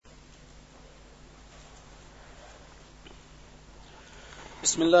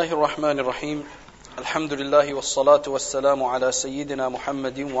بسم الله الرحمن الرحيم الحمد لله والصلاة والسلام على سيدنا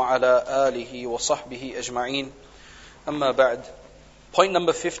محمد وعلى آله وصحبه أجمعين أما بعد. Point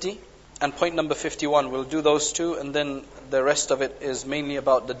number 50 and point number 51, we'll do those two, and then the rest of it is mainly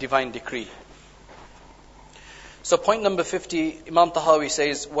about the divine decree. So point number 50, Imam Tahawi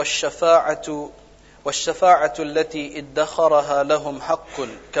says, وَالشَّفَاعَةُ الَّتِي إِدَّخَرَهَا لَهُمْ حَقٌّ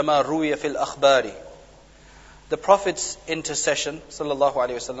كَمَا رُوِيَ فِي الْأَخْبَارِ. The Prophet's intercession, sallallahu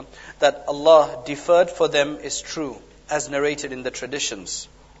alaihi wasallam, that Allah deferred for them is true, as narrated in the traditions.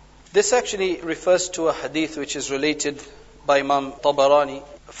 This actually refers to a hadith which is related by Imam Tabarani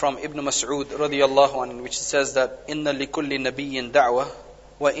from Ibn Mas'ud radiyallahu anhu, which says that inna likulli nabiyyin da'wah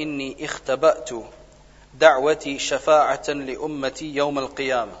wa inni ikhtaba'tu da'wati shafa'atan li ummati yawm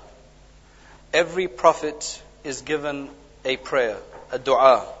al-qiyamah. Every prophet is given a prayer, a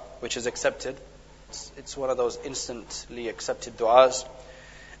dua, which is accepted. It's one of those instantly accepted du'as.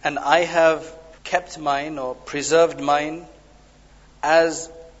 And I have kept mine or preserved mine as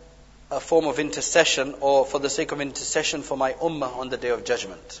a form of intercession, or for the sake of intercession for my ummah on the Day of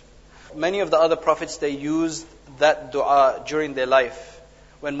Judgment. Many of the other prophets, they used that dua during their life.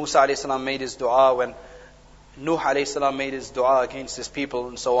 When Musa alayhi salam made his dua, when Nuh alayhi salam made his dua against his people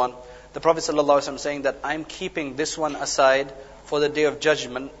and so on. The Prophet sallallahu alaihi wasallam saying that I'm keeping this one aside for the Day of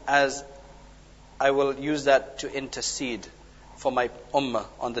Judgment, as I will use that to intercede for my ummah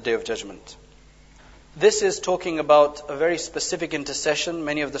on the Day of Judgment. This is talking about a very specific intercession.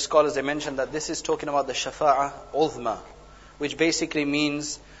 Many of the scholars, they mention that this is talking about the shafa'ah uzma, which basically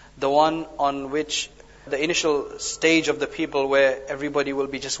means the one on which the initial stage of the people, where everybody will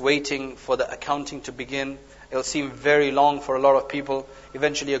be just waiting for the accounting to begin. It'll seem very long for a lot of people.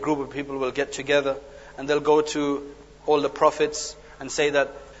 Eventually a group of people will get together and they'll go to all the prophets and say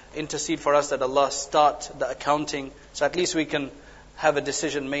that, intercede for us that Allah start the accounting, so at least we can have a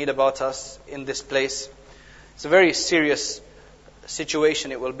decision made about us in this place. It's a very serious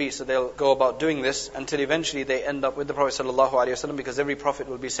situation it will be. So they'll go about doing this until eventually they end up with the Prophet ﷺ, because every prophet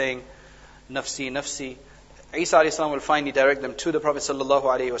will be saying, Nafsi, Nafsi. Isa a.s. will finally direct them to the Prophet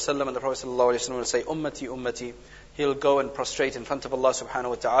ﷺ, and the Prophet ﷺ will say, Ummati, Ummati. He'll go and prostrate in front of Allah subhanahu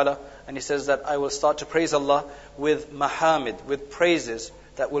wa ta'ala, and he says that I will start to praise Allah with mahamid, with praises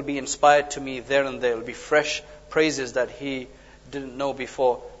that will be inspired to me there and there. It will be fresh praises that he didn't know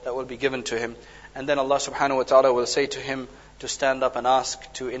before, that will be given to him. And then Allah subhanahu wa ta'ala will say to him to stand up and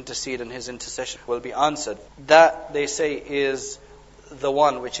ask to intercede, and his intercession will be answered. That, they say, is the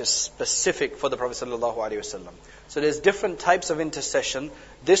one which is specific for the Prophet sallallahu alaihi wasallam. So there's different types of intercession.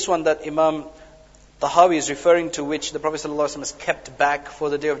 This one that Imam Tahawi is referring to, which the Prophet ﷺ has kept back for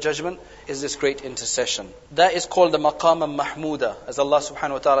the Day of Judgment, is this great intercession. That is called the Maqam al-Mahmuda. As Allah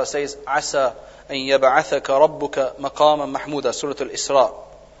subhanahu wa ta'ala says, Asa an yab'athaka rabbuka maqam mahmuda, Surah Al-Isra.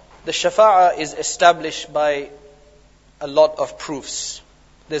 The Shafa'ah is established by a lot of proofs.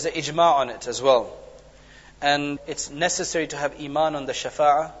 There's an ijma' on it as well. And it's necessary to have iman on the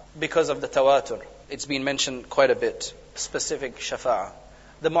Shafa'ah because of the tawatur. It's been mentioned quite a bit, specific Shafa'ah.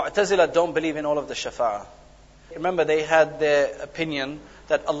 The Mu'tazila don't believe in all of the Shafa'ah. Remember, they had their opinion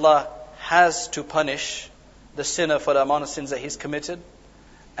that Allah has to punish the sinner for the amount of sins that he's committed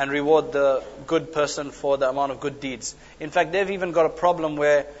and reward the good person for the amount of good deeds. In fact, they've even got a problem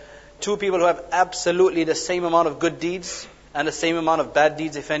where two people who have absolutely the same amount of good deeds and the same amount of bad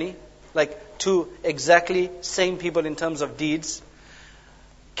deeds, if any, like two exactly same people in terms of deeds,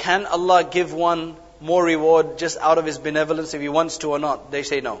 can Allah give one more reward just out of His benevolence if He wants to or not? They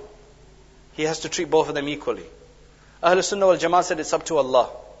say no. He has to treat both of them equally. Ahlul Sunnah wal Jama'ah said it's up to Allah.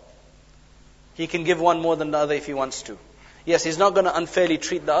 He can give one more than the other if He wants to. Yes, He's not going to unfairly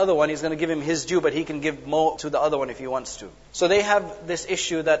treat the other one. He's going to give him his due, but He can give more to the other one if He wants to. So they have this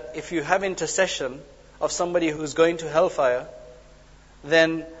issue that if you have intercession of somebody who's going to hellfire,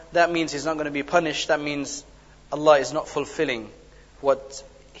 then that means he's not going to be punished. That means Allah is not fulfilling what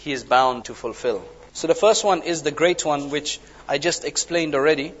He is bound to fulfill. So the first one is the great one, which I just explained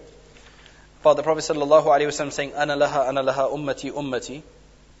already, about the Prophet ﷺ saying, Ana laha, ummati, ummati.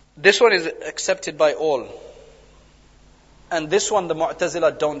 This one is accepted by all. And this one the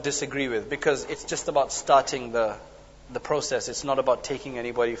Mu'tazila don't disagree with, because it's just about starting the process. It's not about taking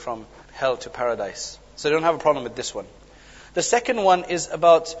anybody from hell to paradise. So they don't have a problem with this one. The second one is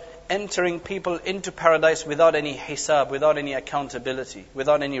about entering people into paradise without any hisab, without any accountability,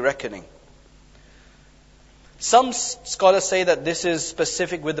 without any reckoning. Some scholars say that this is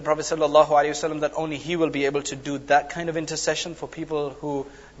specific with the Prophet ﷺ, that only he will be able to do that kind of intercession for people who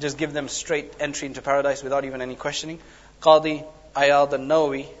just give them straight entry into paradise without even any questioning. Qadi Iyad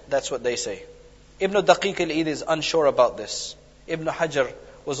al-Nawawi, that's what they say. Ibn Daqiq al-Eid is unsure about this. Ibn Hajar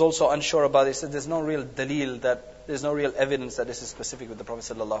was also unsure about it. He said there's no real daleel, there's no real evidence that this is specific with the Prophet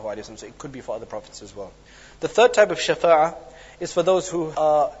ﷺ, so it could be for other prophets as well. The third type of shafa'ah is for those who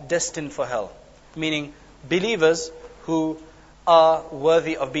are destined for hell, meaning believers who are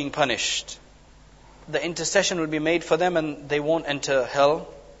worthy of being punished. The intercession will be made for them and they won't enter hell.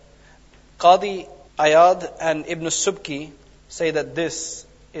 Qadi Ayad and Ibn Subki say that this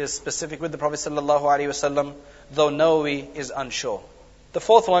is specific with the Prophet ﷺ, though Nawawi is unsure. The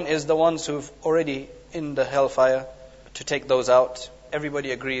fourth one is the ones who've already in the hellfire, to take those out.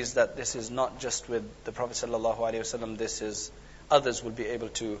 Everybody agrees that this is not just with the Prophet ﷺ, this is others will be able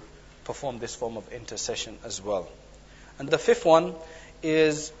to perform this form of intercession as well. And the fifth one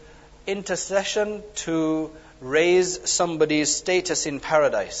is intercession to raise somebody's status in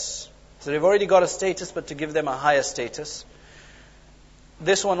paradise. So they've already got a status, but to give them a higher status.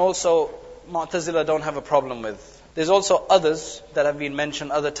 This one also Mu'tazila don't have a problem with. There's also others that have been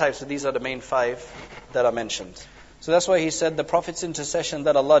mentioned, other types, so these are the main 5 that are mentioned. So that's why he said the Prophet's intercession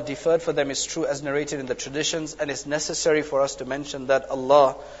that Allah deferred for them is true as narrated in the traditions, and it's necessary for us to mention that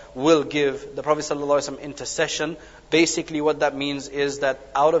Allah will give the Prophet ﷺ intercession. Basically what that means is that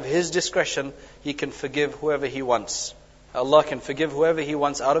out of His discretion, He can forgive whoever He wants. Allah can forgive whoever He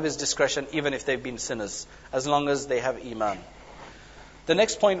wants out of His discretion, even if they've been sinners, as long as they have Iman. The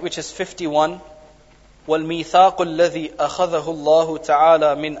next point, which is 51, وَالْمِيثَاقُ الَّذِي أَخَذَهُ اللَّهُ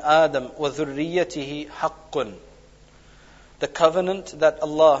تَعَالَى مِنْ آدَمْ وَذُرِّيَّتِهِ حَقٌّ. The covenant that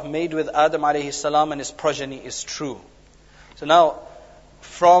Allah made with Adam alayhi salam and his progeny is true. So now,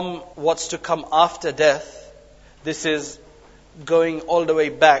 from what's to come after death, this is going all the way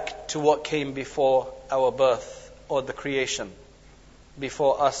back to what came before our birth or the creation,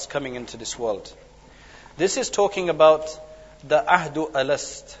 before us coming into this world. This is talking about the ahdu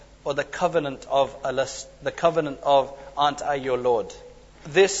alast, or the covenant of alast, the covenant of aren't I your Lord.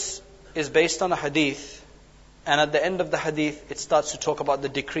 This is based on a hadith, and at the end of the hadith it starts to talk about the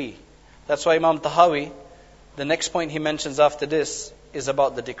decree. That's why Imam Tahawi, the next point he mentions after this is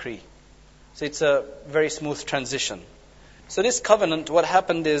about the decree. So it's a very smooth transition. So this covenant, what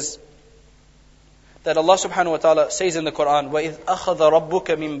happened is that Allah subhanahu wa ta'ala says in the Quran, وَإِذْ أَخَذَ رَبُّكَ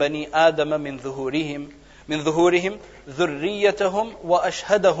مِنْ بَنِي آدَمَ مِنْ ظُهُورِهِمْ ذُرِّيَّتَهُمْ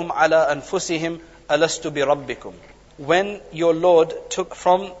وَأَشْهَدَهُمْ عَلَىٰ أَنفُسِهِمْ أَلَسْتُ بِرَبِّكُمْ. When your Lord took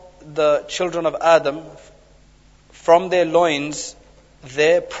from the children of Adam, from their loins,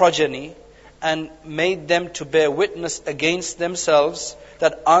 their progeny, and made them to bear witness against themselves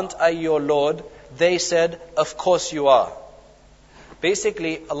that aren't I your Lord, they said, of course you are.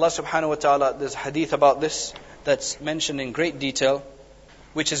 Basically, Allah subhanahu wa ta'ala, there's hadith about this that's mentioned in great detail,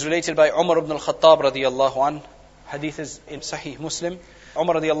 which is related by Umar ibn al-Khattab radiyallahu anhu. Hadith is in Sahih Muslim.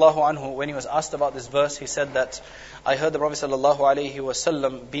 Umar radiyallahu anhu, when he was asked about this verse, he said that, I heard the Prophet sallallahu alayhi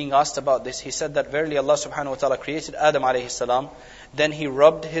wasallam being asked about this. He said that verily Allah subhanahu wa ta'ala created Adam alayhi salam, then He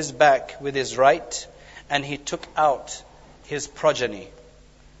rubbed his back with his right, and He took out his progeny.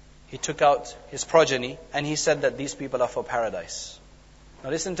 He took out his progeny, and He said that these people are for paradise. Now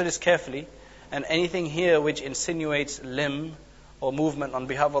listen to this carefully, and anything here which insinuates limb or movement on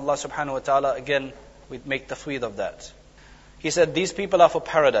behalf of Allah subhanahu wa ta'ala, again, we make tafweed of that. He said, these people are for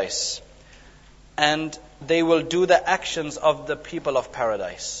paradise, and they will do the actions of the people of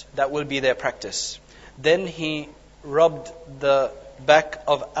paradise. That will be their practice. Then He rubbed the back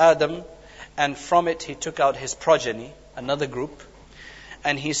of Adam, and from it He took out his progeny, another group,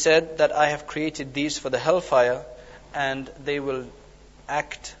 and He said that I have created these for the hellfire, and they will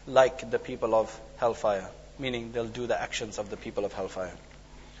act like the people of hellfire, meaning they'll do the actions of the people of hellfire.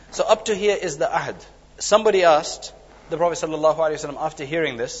 So up to here is the ahd. Somebody asked the Prophet ﷺ after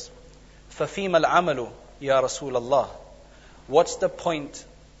hearing this, فَفِيمَ الْعَمَلُ يَا رَسُولَ اللَّهِ. What's the point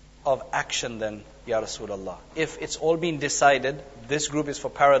of action then, Ya Rasulullah? If it's all been decided, this group is for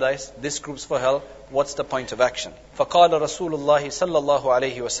paradise, this group's for hell, what's the point of action? فَقَالَ رَسُولُ اللَّهِ صَلَّى اللَّهُ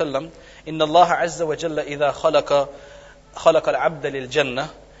عَلَيْهِ وَسَلَّمَ إِنَّ اللَّهَ عَزَّ وَجَلَّ إِذَا خَلَقَ الْعَبْدَ لِلْجَنَّةِ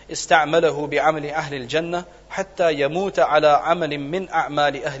استعمله بعمل أهل الجنة حتى يموت على عمل من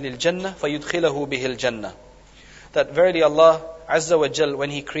أعمال أهل الجنة فيدخله به الجنة. That verily Allah Azza wa Jal, when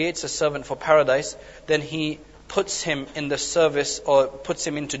He creates a servant for paradise, then He puts him in the service, or puts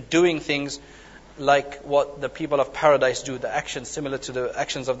him into doing things like what the people of paradise do, the actions similar to the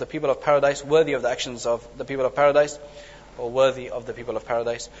actions of the people of paradise, worthy of the actions of the people of paradise, or worthy of the people of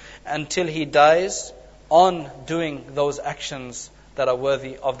paradise, until he dies on doing those actions that are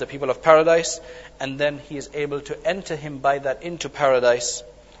worthy of the people of paradise, and then he is able to enter him by that into paradise,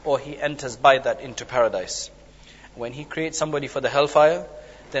 or he enters by that into paradise. When He creates somebody for the hellfire,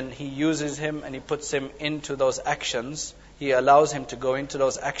 then He uses him and He puts him into those actions. He allows him to go into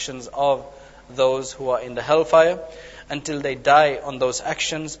those actions of those who are in the hellfire until they die on those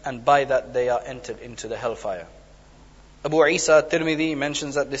actions, and by that they are entered into the hellfire. Abu Isa Tirmidhi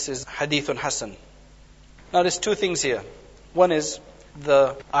mentions that this is hadithun hasan. Now there's two things here. One is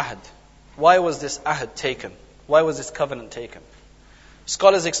the ahd. Why was this ahd taken? Why was this covenant taken?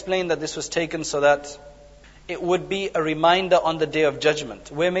 Scholars explain that this was taken so that it would be a reminder on the Day of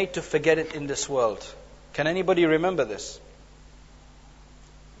Judgment. We're made to forget it in this world. Can anybody remember this?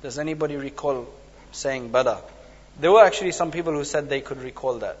 Does anybody recall saying Bala? There were actually some people who said they could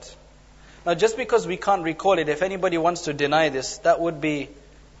recall that. Now just because we can't recall it, if anybody wants to deny this, that wouldn't be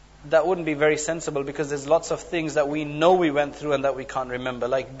very sensible, because there's lots of things that we know we went through and that we can't remember,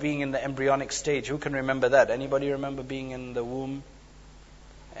 like being in the embryonic stage. Who can remember that? Anybody remember being in the womb?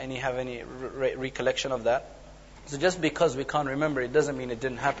 Have any recollection of that? So just because we can't remember it doesn't mean it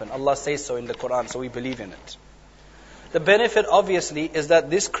didn't happen. Allah says so in the Quran, so we believe in it. The benefit obviously is that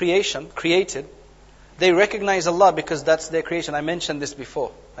this creation, created, they recognize Allah because that's their creation. I mentioned this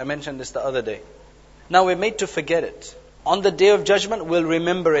before. I mentioned this the other day. Now we're made to forget it. On the Day of Judgment, we'll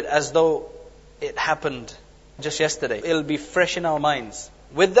remember it as though it happened just yesterday. It'll be fresh in our minds.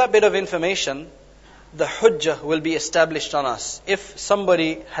 With that bit of information, the hujjah will be established on us. If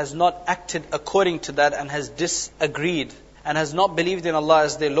somebody has not acted according to that and has disagreed and has not believed in Allah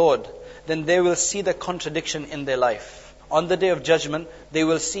as their Lord, then they will see the contradiction in their life. On the Day of Judgment, they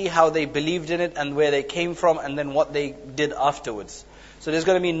will see how they believed in it and where they came from and then what they did afterwards. So there's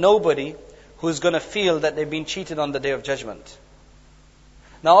going to be nobody who's going to feel that they've been cheated on the Day of Judgment.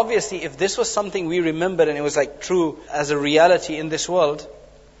 Now obviously, if this was something we remembered and it was like true as a reality in this world,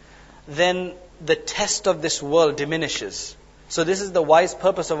 then the test of this world diminishes. So this is the wise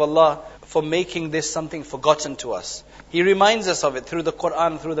purpose of Allah for making this something forgotten to us. He reminds us of it through the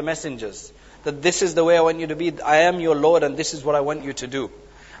Quran, through the messengers, that this is the way I want you to be. I am your Lord and this is what I want you to do.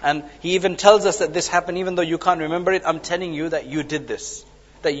 And He even tells us that this happened even though you can't remember it. I'm telling you that you did this,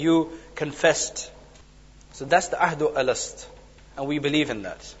 that you confessed. So that's the ahdu alast, and we believe in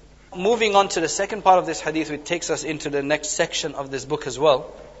that. Moving on to the second part of this hadith, which takes us into the next section of this book as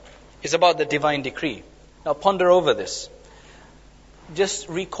well, is about the divine decree. Now ponder over this. Just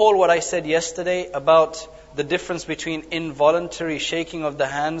recall what I said yesterday about the difference between involuntary shaking of the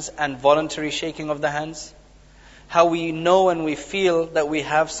hands and voluntary shaking of the hands. How we know and we feel that we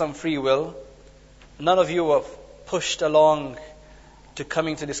have some free will. None of you were pushed along to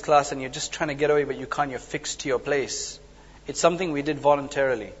coming to this class and you're just trying to get away but you can't, you're fixed to your place. It's something we did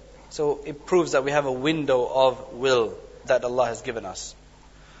voluntarily. So it proves that we have a window of will that Allah has given us.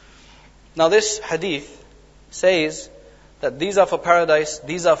 Now this hadith says that these are for paradise,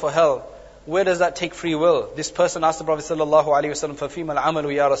 these are for hell. Where does that take free will? This person asked the Prophet sallallahu alaihi wasallam, "Fafima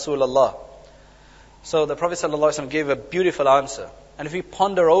al-amalu ya Rasulullah?" So the Prophet sallallahu alaihi wasallam gave a beautiful answer. And if we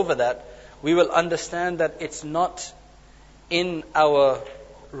ponder over that, we will understand that it's not in our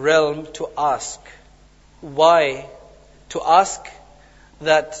realm to ask. Why? To ask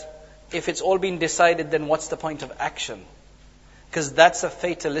that if it's all been decided, then what's the point of action? Because that's a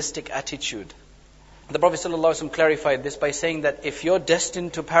fatalistic attitude. The Prophet ﷺ clarified this by saying that if you're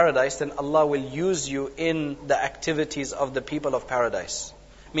destined to paradise, then Allah will use you in the activities of the people of paradise.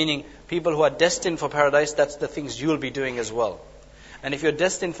 Meaning, people who are destined for paradise, that's the things you'll be doing as well. And if you're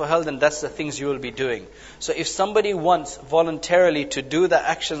destined for hell, then that's the things you will be doing. So if somebody wants voluntarily to do the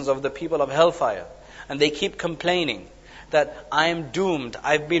actions of the people of hellfire, and they keep complaining that I am doomed,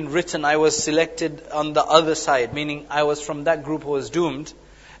 I've been written, I was selected on the other side, meaning I was from that group who was doomed,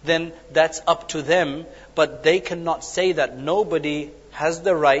 then that's up to them, but they cannot say that. Nobody has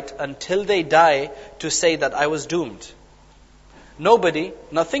the right until they die to say that I was doomed. Nobody.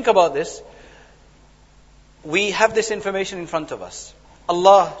 Now think about this. We have this information in front of us.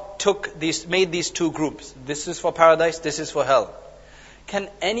 Allah made these two groups. This is for paradise, this is for hell. Can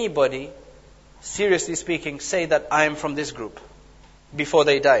anybody, seriously speaking, say that I am from this group before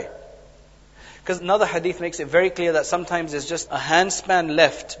they die? Because another hadith makes it very clear that sometimes there's just a handspan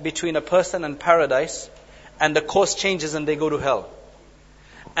left between a person and paradise, and the course changes and they go to hell.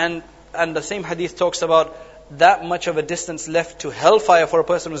 And the same hadith talks about that much of a distance left to hellfire for a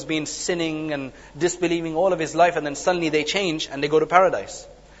person who's been sinning and disbelieving all of his life, and then suddenly they change and they go to paradise.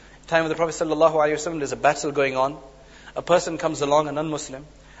 Time of the Prophet ﷺ, there's a battle going on. A person comes along, a non-Muslim,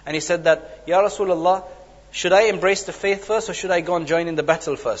 and he said that, "Ya Rasulullah, should I embrace the faith first or should I go and join in the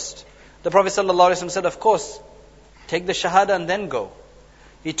battle first?" The Prophet ﷺ said, "Of course, take the shahada and then go."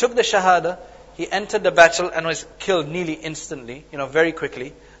 He took the shahada, he entered the battle and was killed nearly instantly, very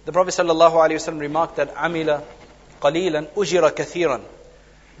quickly. The Prophet ﷺ remarked that "Amila qalilan ujira kathiran."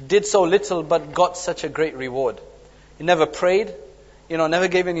 did so little but got such a great reward. He never prayed, never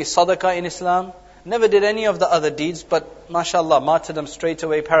gave any sadaqah in Islam, never did any of the other deeds, but mashallah, martyrdom straight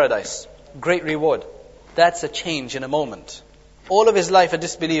away, paradise. Great reward. That's a change in a moment. All of his life a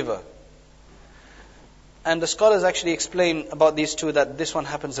disbeliever. And the scholars actually explain about these two that this one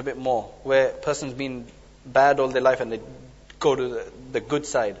happens a bit more, where a person's been bad all their life and they go to the good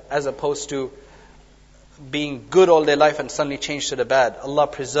side, as opposed to being good all their life and suddenly change to the bad. Allah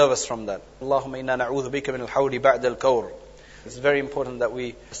preserve us from that. Allahumma inna na'udhu bika min al-hawli ba'da al-kawr. It's very important that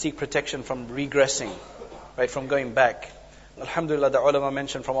we seek protection from regressing, right, from going back. Alhamdulillah, the ulama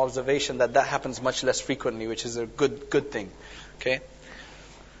mentioned from observation that happens much less frequently, which is a good thing. Okay?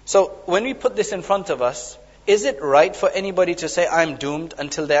 So, when we put this in front of us, is it right for anybody to say, I'm doomed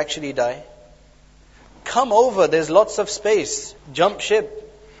until they actually die? Come over, there's lots of space. Jump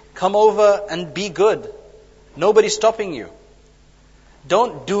ship. Come over and be good. Nobody's stopping you.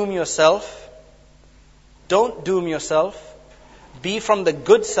 Don't doom yourself. Don't doom yourself. Be from the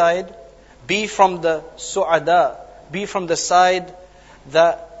good side. Be from the su'ada. Be from the side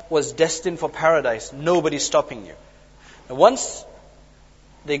that was destined for paradise. Nobody's stopping you. And once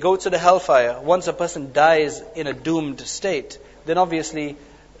they go to the hellfire, once a person dies in a doomed state, then obviously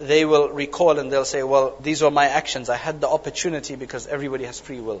they will recall and they'll say, well, these were my actions. I had the opportunity because everybody has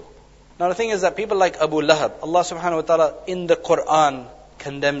free will. Now the thing is that people like Abu Lahab, Allah subhanahu wa ta'ala in the Quran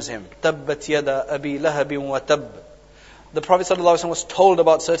condemns him. Tabbat yada abi lahabin wa tab. The Prophet ﷺ was told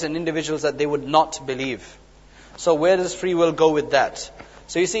about certain individuals that they would not believe. So where does free will go with that?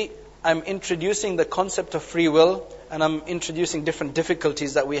 So you see, I'm introducing the concept of free will, and I'm introducing different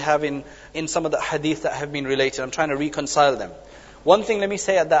difficulties that we have in some of the hadith that have been related. I'm trying to reconcile them. One thing let me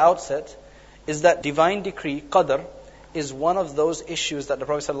say at the outset is that divine decree, qadr, is one of those issues that the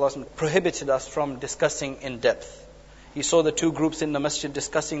Prophet ﷺ prohibited us from discussing in depth. He saw the two groups in the masjid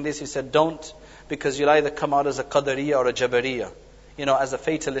discussing this. He said, don't, because you'll either come out as a Qadariya or a Jabariya, as a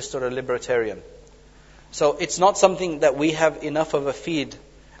fatalist or a libertarian. So it's not something that we have enough of a feed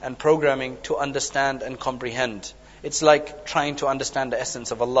and programming to understand and comprehend. It's like trying to understand the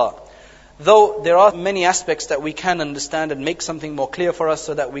essence of Allah. Though there are many aspects that we can understand and make something more clear for us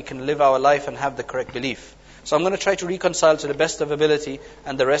so that we can live our life and have the correct belief. So I'm going to try to reconcile to the best of ability,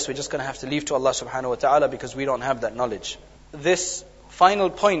 and the rest we're just going to have to leave to Allah subhanahu wa ta'ala because we don't have that knowledge. This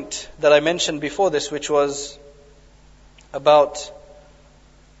final point that I mentioned before this, which was about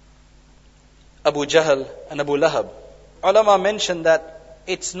Abu Jahl and Abu Lahab. Ulama mentioned that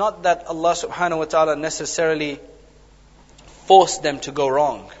it's not that Allah subhanahu wa ta'ala necessarily forced them to go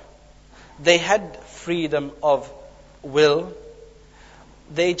wrong. They had freedom of will.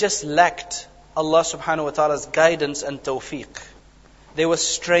 They just lacked Allah subhanahu wa ta'ala's guidance and tawfiq. They were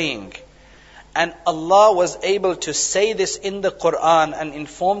straying. And Allah was able to say this in the Quran and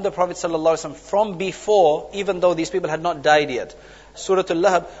inform the Prophet sallallahu alaihi wasallam from before, even though these people had not died yet. Surah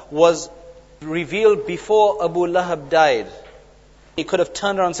Al-Lahab was revealed before Abu Lahab died. He could have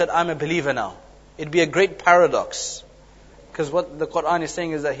turned around and said, I'm a believer now. It'd be a great paradox. Because what the Quran is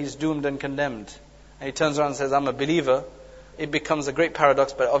saying is that he's doomed and condemned. And he turns around and says, I'm a believer. It becomes a great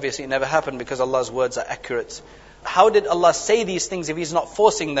paradox, but obviously it never happened because Allah's words are accurate. How did Allah say these things if He's not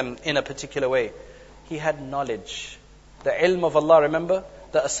forcing them in a particular way? He had knowledge. The ilm of Allah, remember?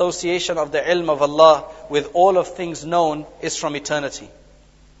 The association of the ilm of Allah with all of things known is from eternity.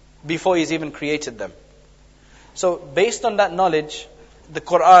 Before He's even created them. So based on that knowledge, the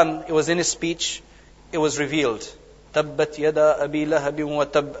Quran, it was in His speech, it was revealed. تَبَّتْ يَدَا أَبِي لَهَبٍ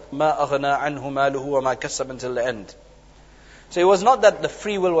وَتَبْ مَا أَغْنَى عَنْهُ مَالُهُ وَمَا كَسَبَ until the end. So it was not that the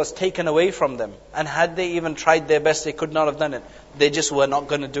free will was taken away from them. And had they even tried their best, they could not have done it. They just were not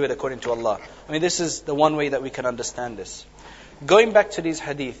going to do it according to Allah. I mean, this is the one way that we can understand this. Going back to these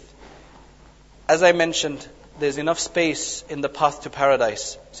hadith, as I mentioned, there's enough space in the path to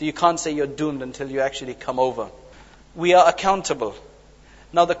paradise. So you can't say you're doomed until you actually come over. We are accountable.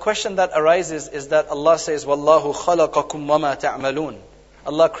 Now the question that arises is that Allah says, وَاللَّهُ خَلَقَكُمْ وَمَا تَعْمَلُونَ.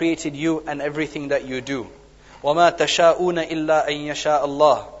 Allah created you and everything that you do. وَمَا تَشَاءُونَ إِلَّا أَن يَشَاءَ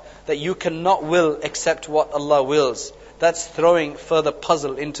اللَّهُ. That you cannot will except what Allah wills. That's throwing further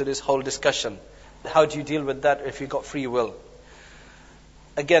puzzle into this whole discussion. How do you deal with that if you got free will?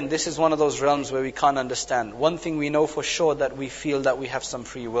 Again, this is one of those realms where we can't understand. One thing we know for sure, that we feel that we have some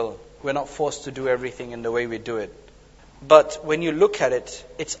free will. We're not forced to do everything in the way we do it. But when you look at it,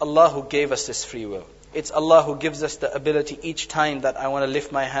 it's Allah who gave us this free will. It's Allah who gives us the ability each time that I want to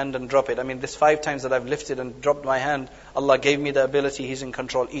lift my hand and drop it. I mean, this 5 times that I've lifted and dropped my hand, Allah gave me the ability. He's in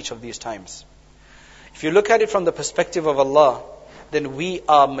control each of these times. If you look at it from the perspective of Allah, then we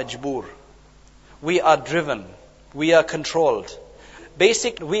are majboor. We are driven. We are controlled.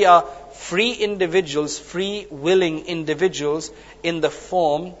 We are free individuals, free willing individuals in the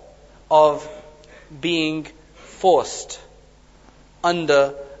form of being forced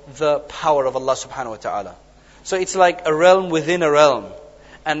under the power of Allah subhanahu wa ta'ala. So it's like a realm within a realm.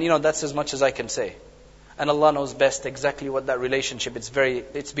 And that's as much as I can say. And Allah knows best exactly what that relationship,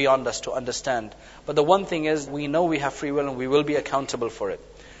 it's beyond us to understand. But the one thing is, we know we have free will and we will be accountable for it.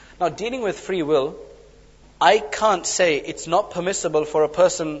 Now, dealing with free will, I can't say it's not permissible for a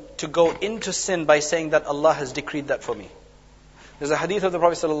person to go into sin by saying that Allah has decreed that for me. There's a hadith of the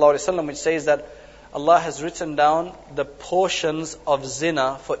Prophet ﷺ which says that Allah has written down the portions of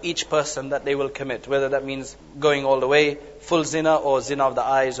zina for each person that they will commit, whether that means going all the way, full zina, or zina of the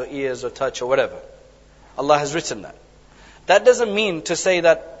eyes or ears or touch or whatever. Allah has written that. That doesn't mean to say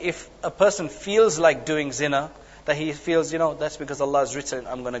that if a person feels like doing zina, that he feels, that's because Allah has written,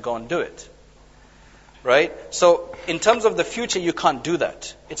 I'm going to go and do it. Right? So, in terms of the future, you can't do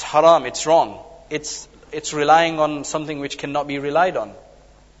that. It's haram, it's wrong. It's relying on something which cannot be relied on.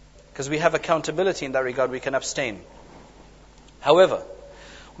 Because we have accountability in that regard, we can abstain. However,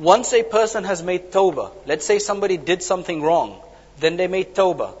 once a person has made tawbah, let's say somebody did something wrong, then they made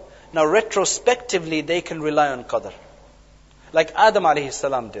tawbah. Now retrospectively they can rely on qadr. Like Adam alayhi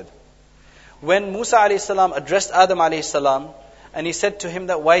salam did. When Musa alayhi salam addressed Adam alayhi salam, and he said to him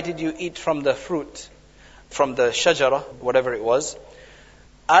that, why did you eat from the fruit, from the shajara, whatever it was?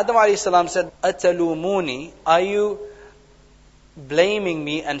 Adam alayhi salam said, Atalumuni, are you blaming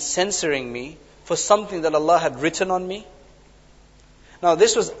me and censoring me for something that Allah had written on me? Now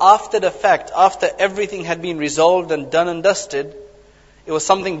this was after the fact, after everything had been resolved and done and dusted. It was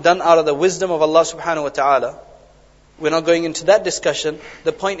something done out of the wisdom of Allah subhanahu wa ta'ala. We're not going into that discussion.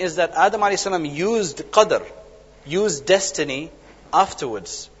 The point is that Adam alayhi salam used qadr, used destiny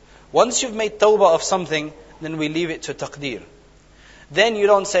afterwards. Once you've made tawbah of something, then we leave it to taqdeer. Then you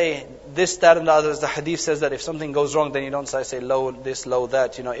don't say this, that and the others. The hadith says that if something goes wrong, then you don't say low this, low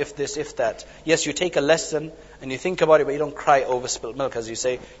that, if this, if that. Yes, you take a lesson and you think about it, but you don't cry over spilled milk, as you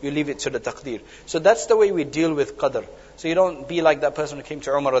say. You leave it to the taqdeer. So that's the way we deal with qadr. So you don't be like that person who came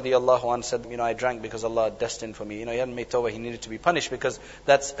to Umar radiallahu anhu and said, I drank because Allah destined for me. He hadn't made tawbah, he needed to be punished, because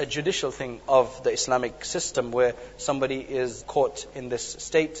that's a judicial thing of the Islamic system, where somebody is caught in this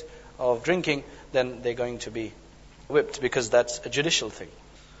state of drinking, then they're going to be whipped, because that's a judicial thing.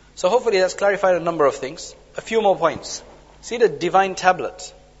 So hopefully that's clarified a number of things. A few more points. See the divine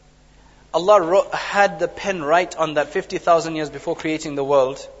tablet. Allah had the pen write on that 50,000 years before creating the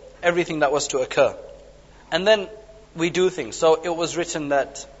world, everything that was to occur. And then we do things. So it was written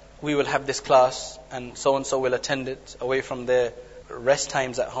that we will have this class, and so will attend it, away from their rest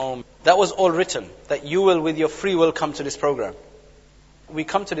times at home. That was all written, that you will with your free will come to this program. We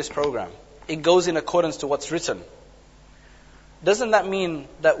come to this program. It goes in accordance to what's written. Doesn't that mean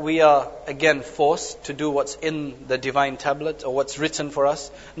that we are again forced to do what's in the divine tablet or what's written for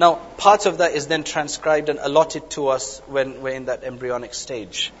us? Now, part of that is then transcribed and allotted to us when we're in that embryonic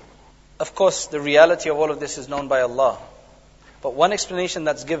stage. Of course, the reality of all of this is known by Allah. But one explanation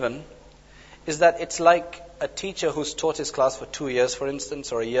that's given is that it's like a teacher who's taught his class for 2 years, for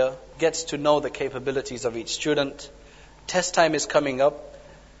instance, or a year, gets to know the capabilities of each student. Test time is coming up.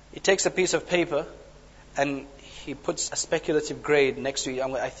 He takes a piece of paper and he puts a speculative grade next to it.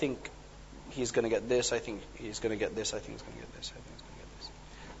 I think he's going to get this, I think he's going to get this, I think he's going to get this, I think he's going to get this.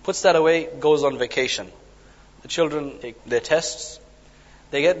 Puts that away, goes on vacation. The children take their tests,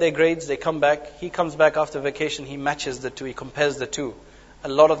 they get their grades, they come back. He comes back after vacation, he matches the two, he compares the two. A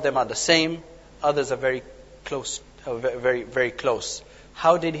lot of them are the same, others are very close, very, very close.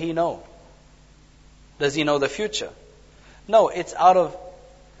 How did he know? Does he know the future? No, it's out of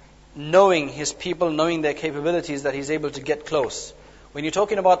knowing his people, knowing their capabilities, that he's able to get close. When you're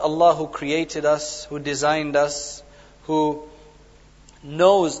talking about Allah who created us, who designed us, who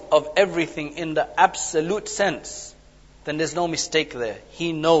knows of everything in the absolute sense, then there's no mistake there.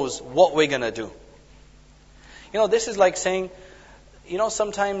 He knows what we're going to do. This is like saying,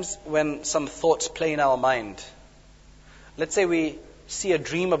 sometimes when some thoughts play in our mind, let's say we see a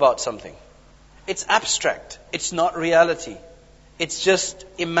dream about something. It's abstract. It's not reality. It's just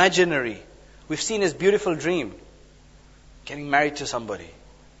imaginary. We've seen this beautiful dream, getting married to somebody.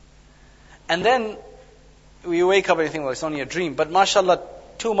 And then we wake up and you think, well, it's only a dream. But mashallah,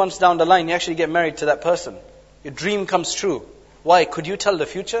 2 months down the line, you actually get married to that person. Your dream comes true. Why? Could you tell the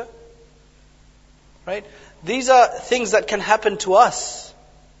future? Right? These are things that can happen to us,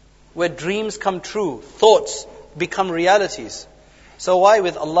 where dreams come true, thoughts become realities. So why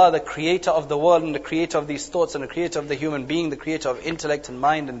with Allah, the creator of the world and the creator of these thoughts and the creator of the human being, the creator of intellect and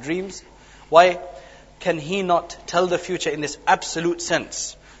mind and dreams, why can He not tell the future in this absolute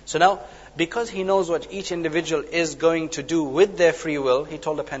sense? So now, because He knows what each individual is going to do with their free will, He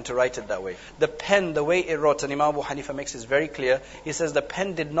told the pen to write it that way. The pen, the way it wrote, and Imam Abu Hanifa makes this very clear, he says the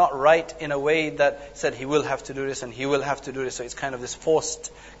pen did not write in a way that said he will have to do this and he will have to do this. So it's kind of this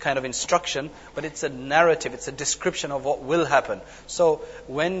forced kind of instruction, but it's a narrative, it's a description of what will happen. So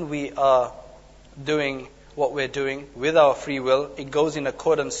when we are doing what we're doing with our free will, it goes in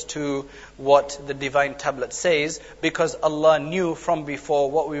accordance to what the divine tablet says, because Allah knew from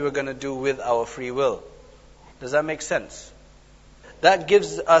before what we were going to do with our free will. Does that make sense? That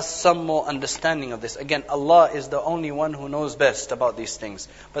gives us some more understanding of this. Again, Allah is the only one who knows best about these things.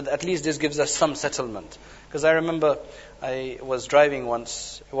 But at least this gives us some settlement. Because I remember I was driving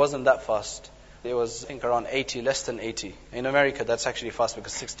once, it wasn't that fast. It was, I think, around 80, less than 80. In America, that's actually fast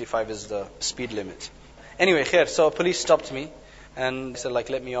because 65 is the speed limit. Anyway, khair, so police stopped me and said, like,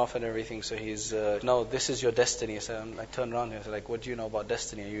 let me off and everything. So he's, no, this is your destiny. I turned around and I said, like, what do you know about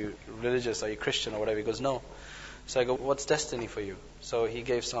destiny? Are you religious? Are you Christian or whatever? He goes, no. So I go, what's destiny for you? So he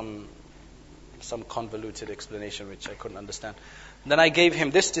gave some convoluted explanation which I couldn't understand. Then I gave him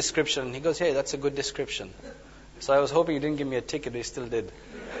this description and he goes, hey, that's a good description. So I was hoping he didn't give me a ticket, but he still did.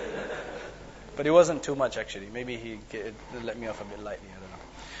 But it wasn't too much actually. Maybe he let me off a bit lightly, I don't know.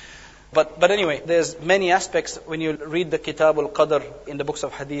 But anyway, there's many aspects when you read the Kitab al-Qadr in the books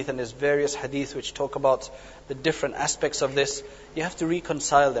of hadith, and there's various hadith which talk about the different aspects of this. You have to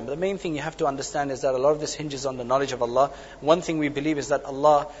reconcile them. The main thing you have to understand is that a lot of this hinges on the knowledge of Allah. One thing we believe is that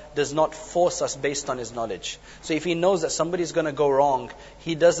Allah does not force us based on His knowledge. So if He knows that somebody's going to go wrong,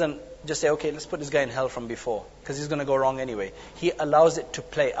 He doesn't just say, okay, let's put this guy in hell from before, because he's going to go wrong anyway. He allows it to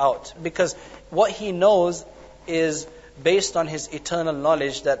play out, because what He knows is based on His eternal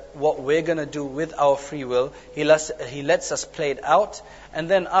knowledge that what we're going to do with our free will, He lets us play it out, and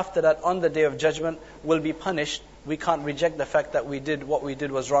then after that, on the Day of Judgment, we'll be punished. We can't reject the fact that what we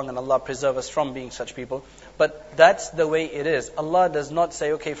did was wrong, and Allah preserve us from being such people. But that's the way it is. Allah does not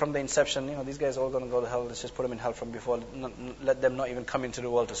say, okay, from the inception, these guys are all going to go to hell, let's just put them in hell from before, let them not even come into the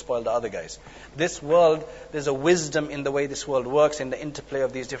world to spoil the other guys. This world, there's a wisdom in the way this world works, in the interplay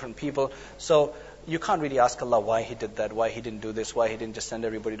of these different people. So you can't really ask Allah why He did that, why He didn't do this, why He didn't just send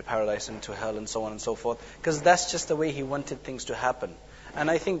everybody to paradise and to hell and so on and so forth. Because that's just the way He wanted things to happen. And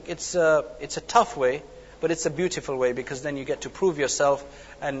I think it's a tough way, but it's a beautiful way, because then you get to prove yourself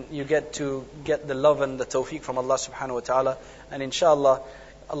and you get to get the love and the tawfiq from Allah subhanahu wa ta'ala. And inshallah,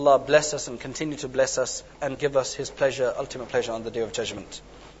 Allah bless us and continue to bless us and give us His pleasure, ultimate pleasure on the Day of Judgment.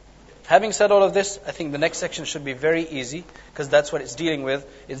 Having said all of this, I think the next section should be very easy, because that's what it's dealing with.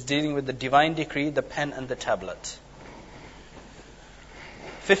 It's dealing with the divine decree, the pen and the tablet.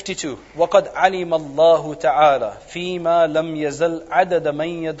 52. وَقَدْ عَلِمَ اللَّهُ تَعَالَى فِيمَا لَمْ يَزَلْ عَدَدَ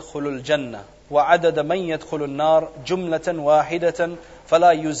مَنْ يَدْخُلُ الْجَنَّةِ وَعَدَدَ مَنْ يَدْخُلُ النَّارِ جُمْلَةً وَاحِدَةً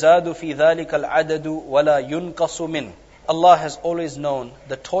فَلَا يُزَادُ فِي ذَلِكَ الْعَدَدُ وَلَا يُنْقَصُ مِنْهُ. Allah has always known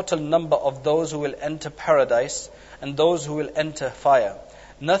the total number of those who will enter paradise and those who will enter fire.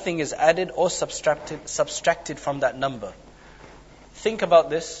 Nothing is added or subtracted from that number. Think about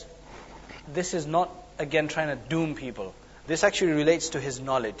this. This is not, again, trying to doom people. This actually relates to His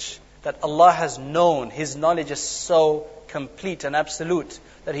knowledge. That Allah has known, His knowledge is so complete and absolute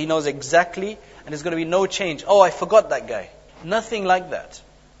that He knows exactly, and there's going to be no change. Oh, I forgot that guy. Nothing like that.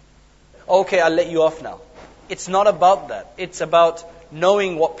 Okay, I'll let you off now. It's not about that. It's about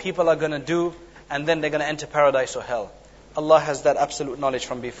knowing what people are going to do, and then they're going to enter paradise or hell. Allah has that absolute knowledge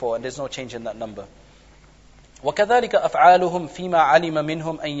from before, and there's no change in that number. وَكَذَلِكَ أَفْعَالُهُمْ فِيمَا عَلِمَ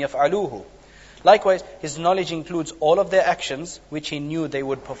مِنْهُمْ أَنْ يَفْعَلُوهُ. Likewise, His knowledge includes all of their actions which He knew they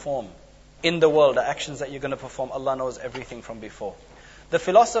would perform. In the world, the actions that you're going to perform, Allah knows everything from before. The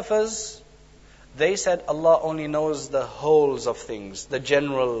philosophers, they said Allah only knows the wholes of things, the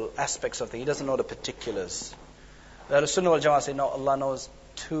general aspects of things. He doesn't know the particulars. The Sunnah wal Jama'ah say, no, Allah knows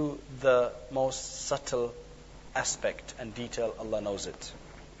to the most subtle aspect and detail, Allah knows it.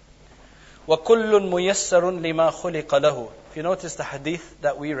 وَكُلٌّ مُيَسَّرٌ لِمَا خُلِقَ لَهُ. If you notice the hadith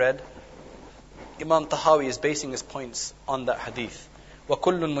that we read, Imam Tahawi is basing his points on that hadith.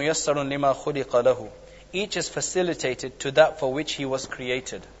 وَكُلٌّ مُيَسَّرٌ لِمَا خُلِقَ لَهُ. Each is facilitated to that for which he was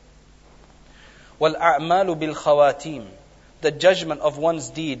created. وَالْأَعْمَالُ بِالْخَوَاتِيمِ. The judgment of one's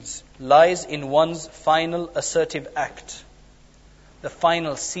deeds lies in one's final assertive act, the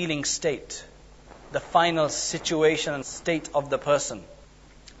final sealing state, the final situation and state of the person.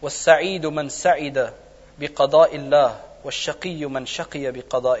 وَالسَّعِيدُ مَنْ سَعِدَ بِقَضَاءِ اللَّهِ وَالشَّقِيُّ مَنْ شَقِيَ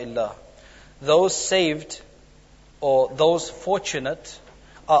بِقَضَاءِ اللَّهِ. Those saved or those fortunate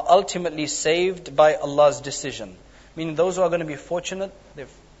are ultimately saved by Allah's decision. Meaning those who are going to be fortunate,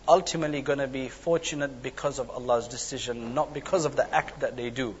 they've ultimately going to be fortunate because of Allah's decision, not because of the act that they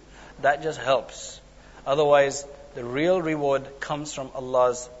do. That just helps. Otherwise, the real reward comes from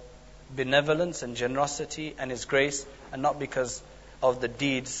Allah's benevolence and generosity and His grace, and not because of the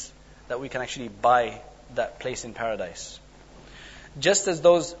deeds that we can actually buy that place in paradise. Just as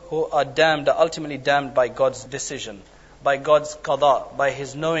those who are damned are ultimately damned by God's decision, by God's qada, by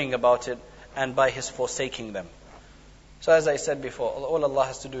His knowing about it, and by His forsaking them. So as I said before, all Allah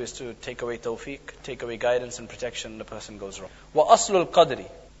has to do is to take away tawfiq, take away guidance and protection, the person goes wrong. وَأَصْلُ الْقَدْرِ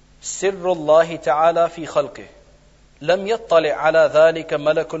سِرُّ اللَّهِ تَعَالَى فِي خَلْقِهِ لَمْ يَطَّلِعْ عَلَى ذَلِكَ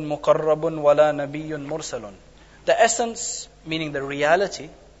مَلَكٌ مُقَرَّبٌ وَلَا نَبِيٌّ مُرْسَلٌ. The essence, meaning the reality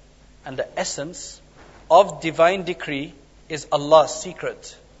and the essence of divine decree is Allah's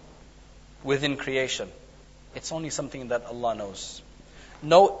secret within creation. It's only something that Allah knows.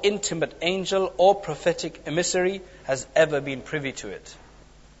 No intimate angel or prophetic emissary has ever been privy to it.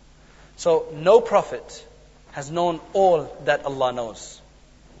 So no prophet has known all that Allah knows.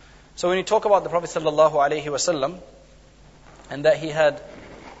 So when you talk about the Prophet sallallahu alaihi wasallam, and that he had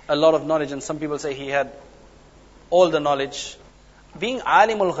a lot of knowledge, and some people say he had all the knowledge, being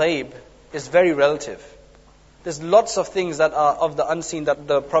alimul ghaib is very relative. There's lots of things that are of the unseen that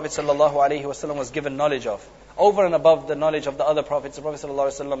the Prophet sallallahu alaihi wasallam was given knowledge of, over and above the knowledge of the other prophets. The Prophet sallallahu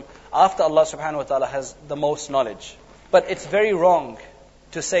alaihi wasallam, after Allah subhanahu wa ta'ala, has the most knowledge. But it's very wrong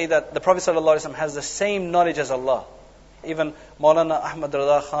to say that the Prophet sallallahu alaihi wasallam has the same knowledge as Allah. Even Maulana Ahmad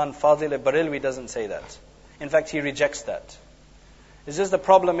Rida Khan Fadil Barelvi doesn't say that. In fact, he rejects that. It's just the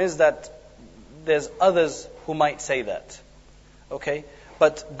problem is that there's others who might say that. Okay?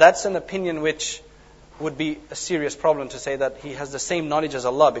 But that's an opinion which would be a serious problem, to say that he has the same knowledge as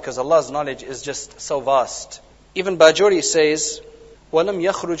Allah, because Allah's knowledge is just so vast. Even Bajuri says, وَلَمْ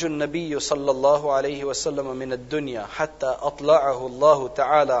يَخْرُجُ النَّبِيُّ صَلَّى اللَّهُ عَلَيْهِ وَسَلَّمَ مِنَ الدُّنْيَا حَتَّى أَطْلَعَهُ اللَّهُ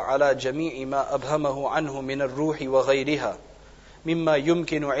تَعَالَى عَلَى جَمِيعِ مَا أَبْهَمَهُ عَنْهُ مِنَ الرُّوحِ وَغَيْرِهَا مِمَّا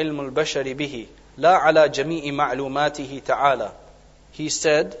يُمْكِنُ عِلْمُ الْبَشَرِ بِهِ لَا عَلَى جَمِيعِ مَعْلُومَاتِهِ تَعَالَى. He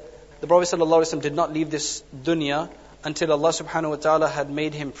said, the Prophet ﷺ did not leave this dunya until Allah subhanahu wa ta'ala had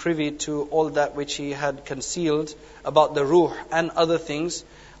made him privy to all that which he had concealed about the ruh and other things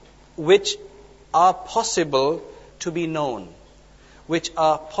which are possible to be known. Which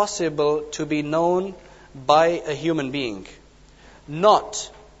are possible to be known by a human being.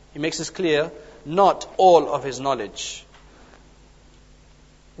 Not, he makes this clear, not all of his knowledge.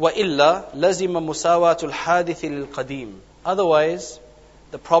 وَإِلَّا لَزِمَ مُسَاوَاةُ الْحَادِثِ لِلْقَدِيمِ. Otherwise,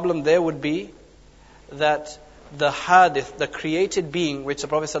 the problem there would be that the hadith, the created being, which the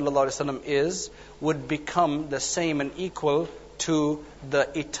Prophet ﷺ is, would become the same and equal to the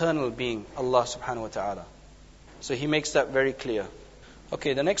eternal being, Allah subhanahu wa ta'ala. So he makes that very clear.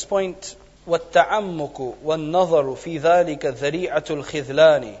 Okay, the next point, وَالتَّعَمُّكُ وَالنَّظَرُ فِي ذَلِكَ ذَرِيعَةُ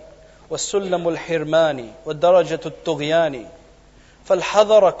الْخِذْلَانِ وَالسُّلَّمُ الْحِرْمَانِ وَالدَّرَجَةُ الطُّغْيَانِ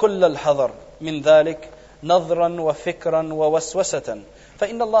فَالْحَذَرَ كُلَّ الْحَذَرِ مِنْ ذَلِكَ نظرا وفكرا ووسوسة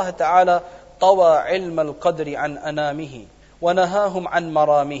فإن الله تعالى طوى علم القدر عن أنامه ونهاهم عن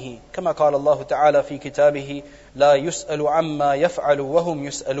مرامه كما قال الله تعالى في كتابه لا يسأل عما يفعل وهم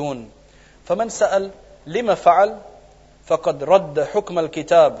يسألون فمن سأل لما فعل فقد رد حكم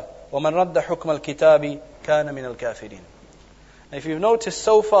الكتاب ومن رد حكم الكتاب كان من الكافرين. If you've noticed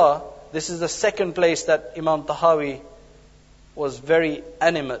so far, this is the second place that Imam Tahawi was very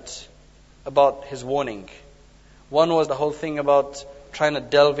animate about his warning. One was the whole thing about trying to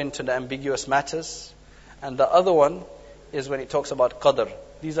delve into the ambiguous matters, and the other one is when he talks about qadr.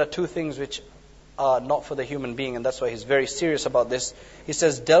 These are two things which are not for the human being, and that's why he's very serious about this. He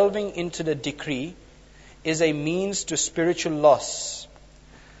says delving into the decree is a means to spiritual loss,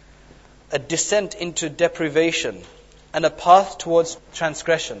 a descent into deprivation, and a path towards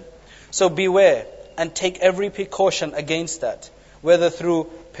transgression. So beware and take every precaution against that, whether through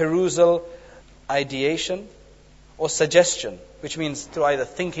perusal, ideation, or suggestion, which means through either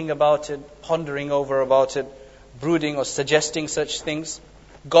thinking about it, pondering over about it, brooding or suggesting such things.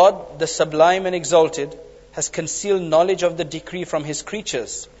 God, the Sublime and Exalted, has concealed knowledge of the decree from His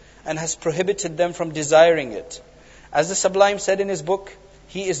creatures and has prohibited them from desiring it. As the Sublime said in His book,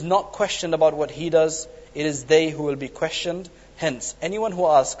 He is not questioned about what He does, it is they who will be questioned. Hence, anyone who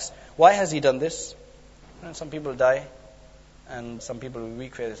asks, why has He done this? And some people die, and some people will be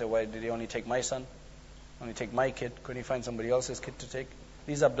weak. They say, why did He only take my son? Only take my kid? Couldn't He find somebody else's kid to take?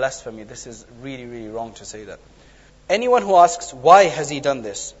 These are blasphemy. This is really, really wrong to say that. Anyone who asks, why has He done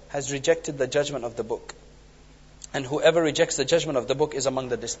this, has rejected the judgment of the book. And whoever rejects the judgment of the book is among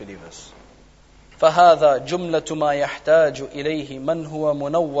the disbelievers. فَهَذَا جُمْلَةُ مَا يَحْتَاجُ إِلَيْهِ مَنْ هُوَ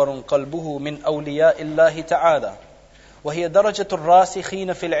مُنَوَّرٌ قَلْبُهُ مِنْ أَوْلِيَاءِ اللَّهِ تَعَالَى وهي درجة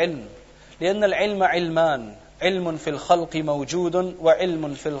الراسخين في العلم لأن العلم علمان علم في الخلق موجود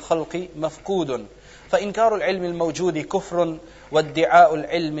وعلم في الخلق مفقود فإنكار العلم الموجود كفر وادعاء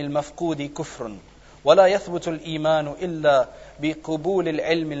العلم المفقود كفر ولا يثبت الإيمان إلا بقبول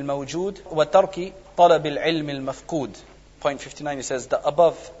العلم الموجود وترك طلب العلم المفقود. Point 59, he says, the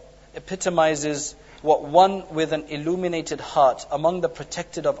above epitomizes what one with an illuminated heart among the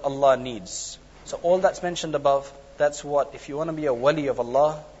protected of Allah needs. So all that's mentioned above, that's what, if you want to be a wali of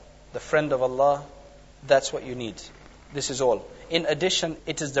Allah, the friend of Allah, that's what you need. This is all. In addition,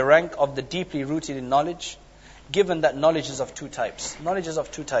 it is the rank of the deeply rooted in knowledge, given that knowledge is of two types. Knowledge is of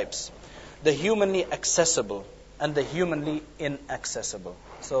two types. The humanly accessible and the humanly inaccessible.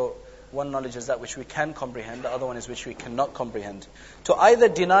 So one knowledge is that which we can comprehend, the other one is which we cannot comprehend. To either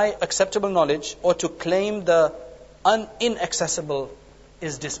deny acceptable knowledge or to claim the inaccessible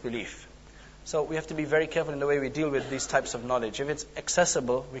is disbelief. So we have to be very careful in the way we deal with these types of knowledge. If it's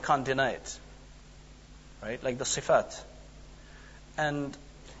accessible, we can't deny it. Right? Like the sifat. And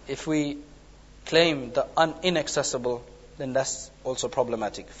if we claim the inaccessible, then that's also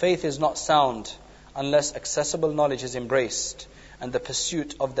problematic. Faith is not sound unless accessible knowledge is embraced and the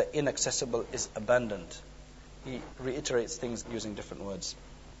pursuit of the inaccessible is abandoned. He reiterates things using different words.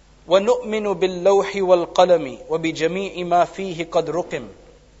 وَنُؤْمِنُ بِاللَّوْحِ وَالْقَلَمِ وَبِجَمِيعِ مَا فِيهِ قَدْ رُقِمْ.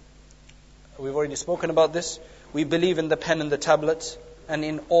 We've already spoken about this. We believe in the pen and the tablet and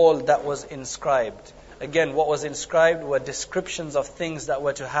in all that was inscribed. Again, what was inscribed were descriptions of things that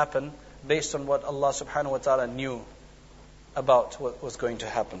were to happen based on what Allah subhanahu wa ta'ala knew about what was going to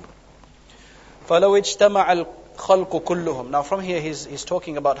happen. فَلَوْ اجْتَمَعَ الْخَلْقُ كُلُّهُمْ. Now from here he's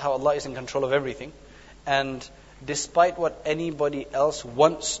talking about how Allah is in control of everything. And despite what anybody else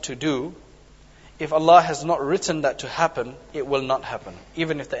wants to do, if Allah has not written that to happen, it will not happen.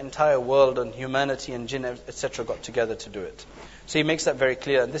 Even if the entire world and humanity and jinn, etc. got together to do it. So he makes that very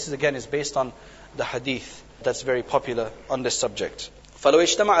clear. And this is again is based on the hadith that's very popular on this subject. فَلَوْ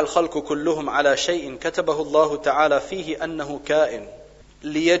اجْتَمَعَ الْخَلْقُ كُلُّهُمْ عَلَى شَيْءٍ كَتَبَهُ اللَّهُ تَعَالَى فِيهِ أَنَّهُ كَائِنٌ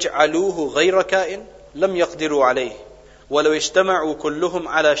لِيَجْعَلُوهُ غَيْرَ كَائِنٍ لَمْ يَقْدِرُوا عَلَيْهِ وَلَوْ اجْتَمَعُوا كُلُّهُمْ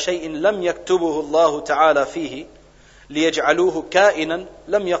عَلَى شَيْءٍ لَمْ يَكْتُبُهُ اللَّهُ تَعَالَى فِيهِ لِيَجْعَلُوهُ كَائِنًا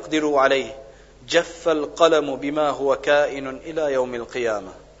لَمْ يَقْدِرُوا عَلَيْهِ جَفَّ الْقَلَمُ بِمَا هُوَ كَائِنٌ إِلَى يَوْمِ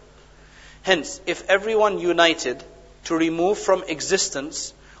الْقِيَامَةِ. Hence, if everyone united to remove from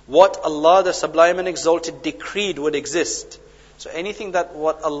existence what Allah the Sublime and Exalted decreed would exist. So anything that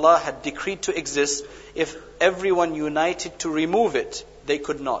what Allah had decreed to exist, if everyone united to remove it, they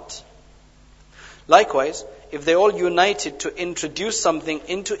could not. Likewise, if they all united to introduce something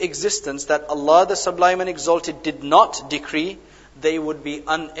into existence that Allah the Sublime and Exalted did not decree, they would be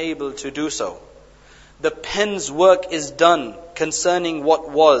unable to do so. The pen's work is done concerning what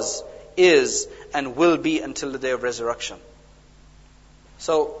was, is, and will be until the day of resurrection.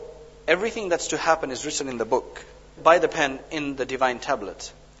 So, everything that's to happen is written in the book, by the pen in the divine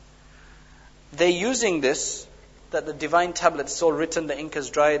tablet. They're using this, that the divine tablet is all written, the ink has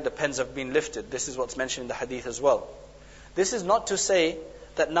dried, the pens have been lifted. This is what's mentioned in the hadith as well. This is not to say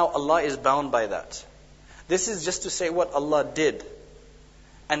that now Allah is bound by that. This is just to say what Allah did.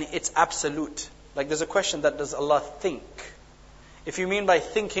 And it's absolute. Like there's a question that does Allah think? If you mean by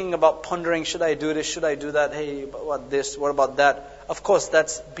thinking about pondering, should I do this, should I do that, hey, what this, what about that? Of course,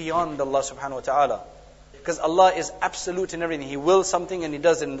 that's beyond Allah subhanahu wa ta'ala. Because Allah is absolute in everything. He wills something and He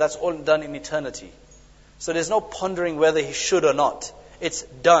does it, and that's all done in eternity. So there's no pondering whether He should or not. It's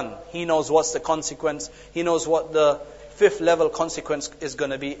done. He knows what's the consequence. He knows what the fifth level consequence is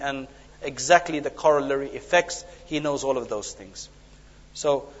going to be, and exactly the corollary effects. He knows all of those things.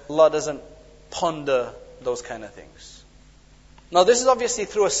 So Allah doesn't ponder those kind of things. Now this is obviously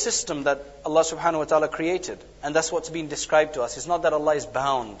through a system that Allah subhanahu wa ta'ala created. And that's what's being described to us. It's not that Allah is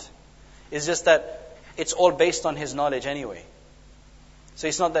bound. It's just that it's all based on His knowledge anyway. So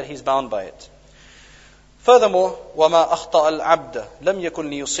it's not that He's bound by it. Furthermore, وَمَا أَخْطَأَ الْعَبْدَ لَمْ يَكُنْ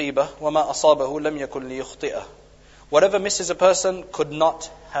لِيُصِيبَهُ وَمَا أَصَابَهُ لَمْ يَكُنْ لِيُخْطِئَهُ. Whatever misses a person could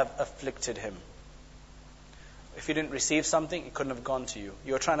not have afflicted him. If you didn't receive something, it couldn't have gone to you.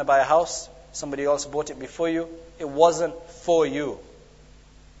 You were trying to buy a house, somebody else bought it before you. It wasn't for you.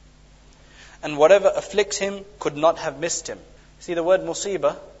 And whatever afflicts him could not have missed him. See, the word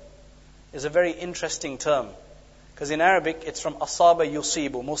musibah is a very interesting term. Because in Arabic, it's from asaba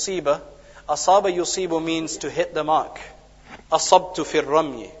yusibu. Musibah, asaba yusibu means to hit the mark. Asabtu fir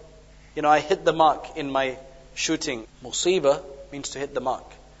ramyi. I hit the mark in my shooting. Musibah means to hit the mark.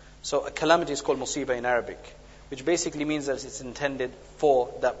 So a calamity is called musibah in Arabic, which basically means that it's intended for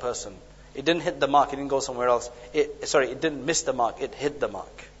that person. It didn't hit the mark, it didn't go somewhere else. It didn't miss the mark, it hit the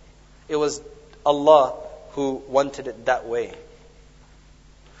mark. It was Allah who wanted it that way.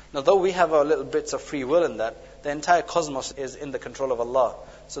 Now, though we have our little bits of free will in that, the entire cosmos is in the control of Allah.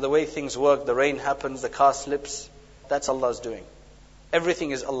 So the way things work, the rain happens, the car slips, that's Allah's doing.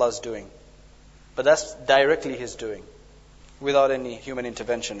 Everything is Allah's doing. But that's directly His doing, without any human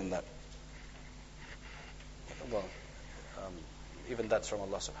intervention in that. Well, even that's from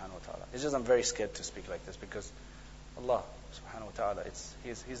Allah subhanahu wa ta'ala. It's just I'm very scared to speak like this because Allah subhanahu wa ta'ala,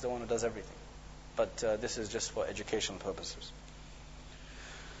 He's the one who does everything. But this is just for educational purposes.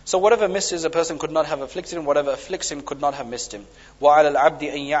 So whatever misses a person could not have afflicted him, whatever afflicts him could not have missed him. وَعَلَى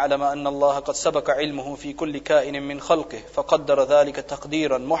الْعَبْدِ أَنْ يَعْلَمَ أَنَّ اللَّهَ قَدْ سَبَقَ عِلْمُهُ فِي كُلِّ كَائِنٍ مِّنْ خَلْقِهِ فَقَدَّرَ ذَلِكَ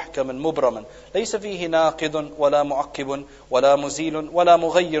تَقْدِيرًا مُحْكَمًا مُبْرَمًا لَيْسَ فِيهِ نَاقِضٌ وَلَا مُعَقِّبٌ وَلَا مُزِيلٌ وَلَا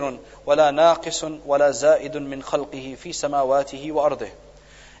مُغَيِّرٌ وَلَا نَاقِصٌ وَلَا زَائِدٌ مِّنْ خَلْقِهِ فِي سَمَاوَاتِهِ وَأَرْضِهِ.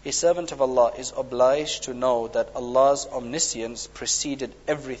 A servant of Allah is obliged to know that Allah's omniscience preceded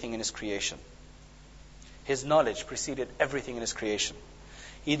everything in His creation. His knowledge preceded everything in His creation.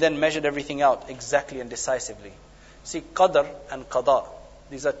 He then measured everything out exactly and decisively. See, qadr and qada,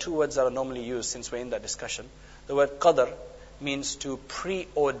 these are two words that are normally used since we're in that discussion. The word qadr means to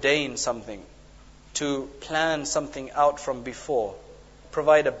preordain something, to plan something out from before,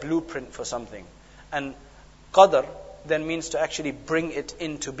 provide a blueprint for something. And qadr then means to actually bring it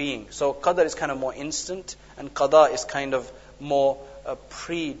into being. So qadr is kind of more instant, and qada is kind of more a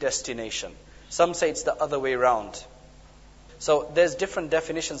predestination. Some say it's the other way around. So there's different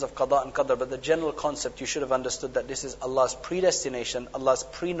definitions of qada and qadr, but the general concept you should have understood that this is Allah's predestination, Allah's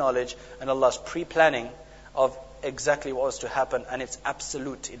pre-knowledge, and Allah's pre-planning of exactly what was to happen, and it's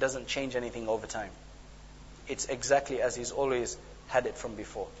absolute. It doesn't change anything over time. It's exactly as He's always had it from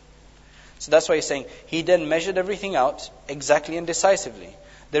before. So that's why He's saying, He then measured everything out exactly and decisively.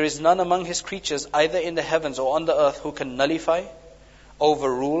 There is none among His creatures, either in the heavens or on the earth, who can nullify,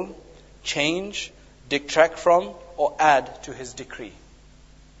 overrule, change, detract from, or add to His decree.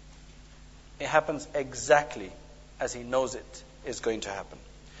 It happens exactly as He knows it is going to happen.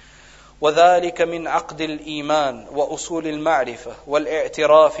 وَذَلِكَ مِنْ عَقْدِ الْإِيمَانِ وَأُصُولِ الْمَعْرِفَةِ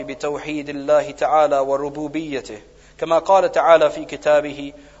وَالْإِعْتِرَافِ بِتَوْحِيدِ اللَّهِ تَعَالَى وَرُبُوبِيَّتِهِ كما قال تعالى في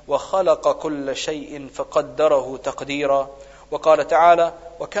كتابه وخلق كل شيء فقدره تقديرا وقال تعالى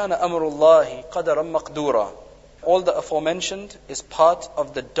وكان أمر الله قدرا مقدورا. All the aforementioned is part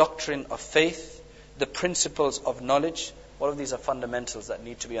of the doctrine of faith, the principles of knowledge. All of these are fundamentals that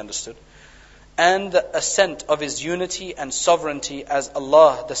need to be understood. And the assent of His unity and sovereignty, as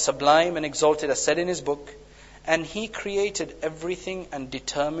Allah, the Sublime and Exalted, has said in His book, and He created everything and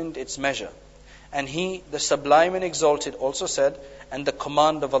determined its measure. And He, the Sublime and Exalted, also said, and the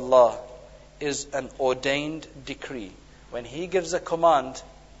command of Allah is an ordained decree. When He gives a command,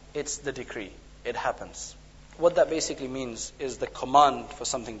 it's the decree. It happens. What that basically means is the command for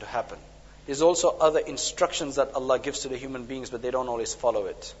something to happen. There's also other instructions that Allah gives to the human beings, but they don't always follow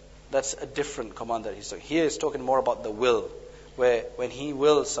it. That's a different command that He's doing. Here He's talking more about the will, where when He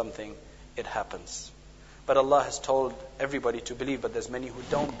wills something, it happens. But Allah has told everybody to believe, but there's many who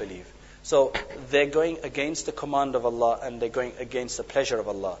don't believe. So they're going against the command of Allah and they're going against the pleasure of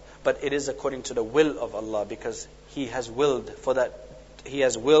Allah. But it is according to the will of Allah, because He has willed for that. He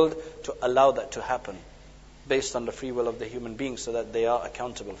has willed to allow that to happen based on the free will of the human beings, so that they are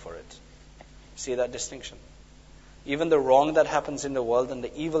accountable for it. See that distinction? Even the wrong that happens in the world and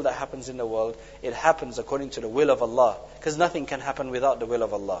the evil that happens in the world, it happens according to the will of Allah. Because nothing can happen without the will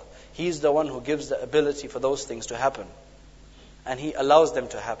of Allah. He's the one who gives the ability for those things to happen. And He allows them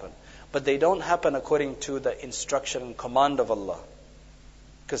to happen. But they don't happen according to the instruction and command of Allah.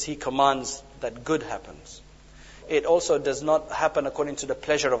 Because He commands that good happens. It also does not happen according to the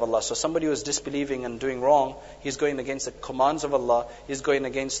pleasure of Allah. So somebody who is disbelieving and doing wrong, he's going against the commands of Allah, he's going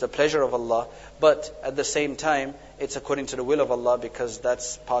against the pleasure of Allah, but at the same time, it's according to the will of Allah, because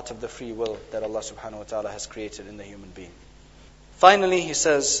that's part of the free will that Allah subhanahu wa ta'ala has created in the human being. Finally, he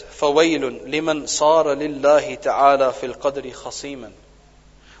says, فَوَيْلٌ لِمَنْ صَارَ لِلَّهِ تَعَالَى فِي الْقَدْرِ خَصِيمًا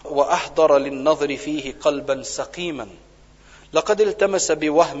وَأَحْضَرَ لِلنَّظْرِ فِيهِ قَلْبًا سَقِيمًا لَقَدْ الْتَمَسَ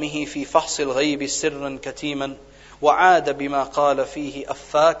بِوَهْمِهِ فِي فَحْصِ الْغَيْبِ سِرًّا كَتِيمًا وَعَادَ بِمَا قَالَ فِيهِ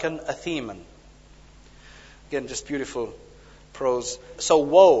أَفَّاكًا أَثِيمًا. Again, just beautiful prose. So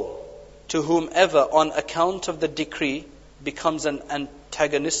woe to whomever on account of the decree becomes an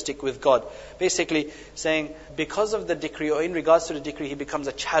antagonistic with God. Basically saying, because of the decree, or in regards to the decree, he becomes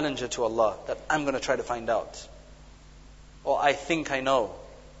a challenger to Allah, that I'm going to try to find out. Or I think I know.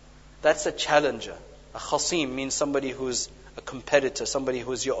 That's a challenger. A khasim means somebody who's a competitor, somebody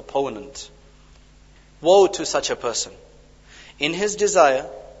who's your opponent. Woe to such a person. In his desire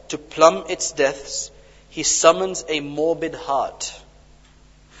to plumb its depths, he summons a morbid heart.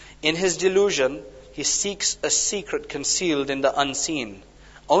 In his delusion he seeks a secret concealed in the unseen,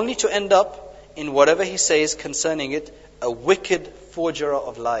 only to end up in whatever he says concerning it, a wicked forger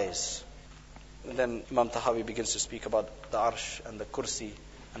of lies. And then Imam Tahawi begins to speak about the Arsh and the Kursi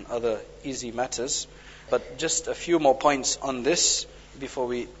and other easy matters. But just a few more points on this before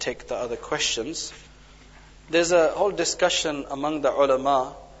we take the other questions. There's a whole discussion among the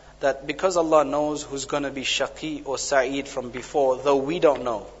ulama that because Allah knows who's going to be Shaqi or Sa'id from before, though we don't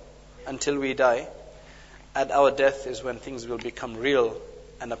know until we die, at our death is when things will become real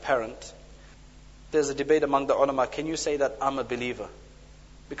and apparent. There's a debate among the ulama, can you say that I'm a believer?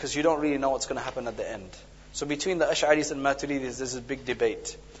 Because you don't really know what's going to happen at the end. So between the Ash'aris and Maturidis, there's a big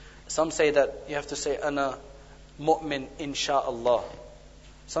debate. Some say that you have to say, Ana mu'min insha'Allah.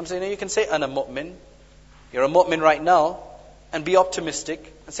 Some say, no, you can say, Ana mu'min. You're a mu'min right now, and be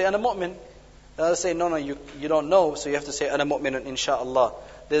optimistic, and say, Ana mu'min. The others say, no, you don't know, so you have to say, Ana mu'minun insha'Allah.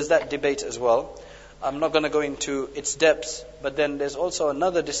 There's that debate as well. I'm not going to go into its depths, but then there's also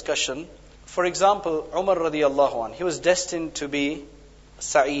another discussion. For example, Umar radiallahu anh, he was destined to be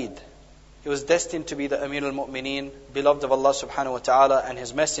Sa'id. He was destined to be the Amir al-Mu'mineen, beloved of Allah subhanahu wa ta'ala and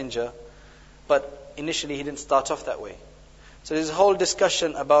His Messenger. But initially he didn't start off that way. So there's a whole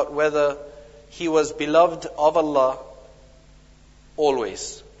discussion about whether he was beloved of Allah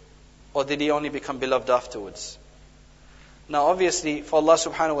always, or did he only become beloved afterwards? Now obviously for Allah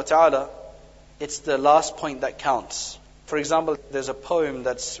subhanahu wa ta'ala, it's the last point that counts. For example, there's a poem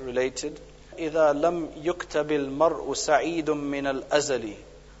that's related. إِذَا لَمْ يُكْتَبِ الْمَرْءُ سَعِيدٌ مِّنَ الْأَزَلِ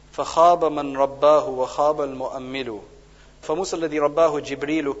فخاب من رباه وخاب المؤمل فموسى الذي رباه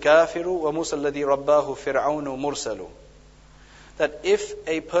جبريل كافر وموسى الذي رباه فرعون مرسل. That if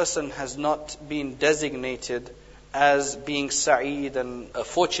a person has not been designated as being Sa'id and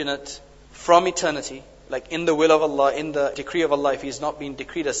fortunate from eternity, like in the will of Allah, in the decree of Allah, if he's not been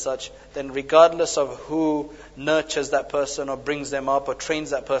decreed as such, then regardless of who nurtures that person or brings them up or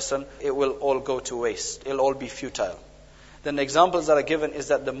trains that person, it will all go to waste. It'll all be futile. Then the examples that are given is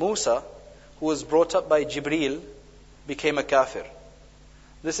that the Musa, who was brought up by Jibreel, became a kafir.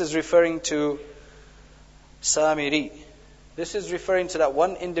 This is referring to Samiri. This is referring to that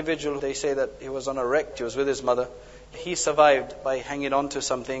one individual, they say that he was on a wreck, he was with his mother. He survived by hanging on to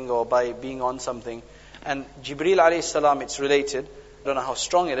something or by being on something. And Jibreel alayhi salam, it's related, I don't know how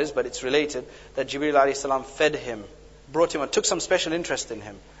strong it is, but it's related, that Jibreel alayhi salam fed him, brought him up, took some special interest in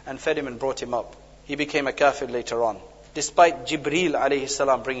him, and fed him and brought him up. He became a kafir later on, despite Jibreel alayhi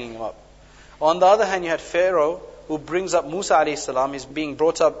salam bringing him up. On the other hand, you had Pharaoh, who brings up Musa alayhi salam, is being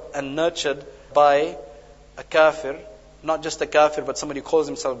brought up and nurtured by a kafir, not just a kafir, but somebody who calls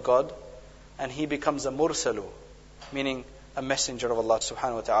himself God, and he becomes a mursalu, meaning a messenger of Allah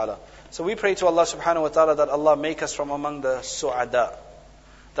subhanahu wa ta'ala. So we pray to Allah subhanahu wa ta'ala that Allah make us from among the su'ada,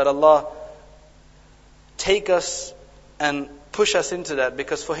 that Allah take us and push us into that,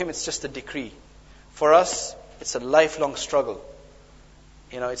 because for Him it's just a decree. For us, it's a lifelong struggle.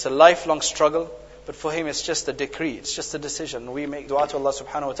 It's a lifelong struggle, but for Him it's just a decree, it's just a decision. We make dua to Allah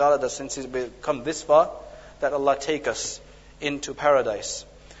subhanahu wa ta'ala that since we've come this far, that Allah take us into paradise.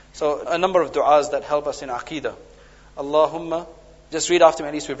 So a number of du'as that help us in Aqeedah. Allahumma, just read after me,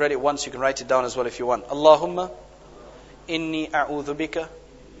 at least we've read it once, you can write it down as well if you want. Allahumma, inni a'udhu bika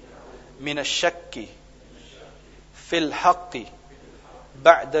min ash-shakki fil haqqi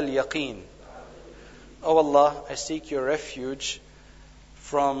ba'da al-yaqeen. Oh Allah, I seek your refuge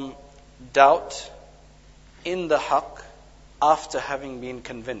from doubt in the haqq after having been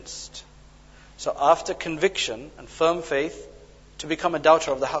convinced. So after conviction and firm faith, to become a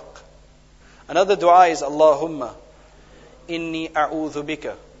doubter of the haqq. Another dua is Allahumma inni a'udhu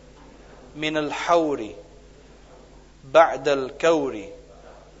bika min al-hawri ba'da al-kawri.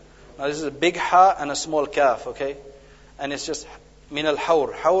 Now this is a big ha and a small kaf, okay? And it's just min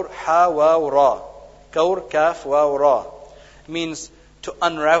al-hawr. Hawr, ha, waw, ra. Kawr, kaf, waw, ra. Means to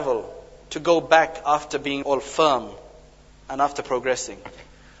unravel, to go back after being all firm and after progressing.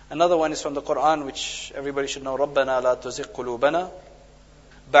 Another one is from the Quran, which everybody should know. رَبَّنَا لَا تُزِغْ قُلُوبَنَا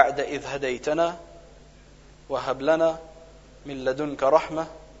بَعْدَ إِذْ هَدَيْتَنَا وَهَبْ لَنَا مِن لَدُنْكَ رَحْمَةً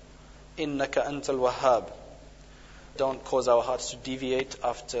إِنَّكَ أَنْتَ الْوَهَّابُ. Don't cause our hearts to deviate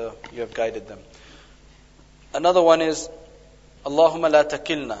after you have guided them. Another one is اللهم لا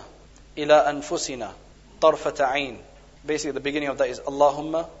تكلنا إلى أنفسنا طرفة عين. Basically the beginning of that is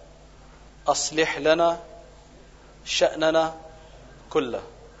اللهم أصلح لنا شأننا كله.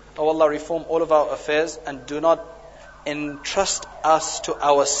 Oh Allah, reform all of our affairs and do not entrust us to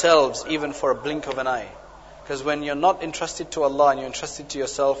ourselves even for a blink of an eye. Because when you're not entrusted to Allah and you're entrusted to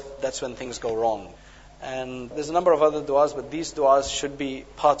yourself, that's when things go wrong. And there's a number of other du'as, but these du'as should be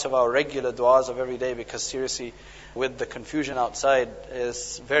part of our regular du'as of every day, because seriously, with the confusion outside,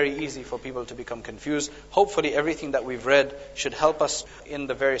 it's very easy for people to become confused. Hopefully everything that we've read should help us in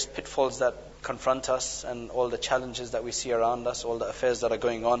the various pitfalls that confront us and all the challenges that we see around us, all the affairs that are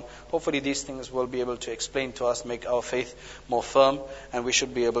going on. Hopefully these things will be able to explain to us, make our faith more firm, and we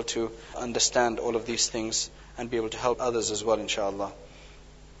should be able to understand all of these things and be able to help others as well, inshallah.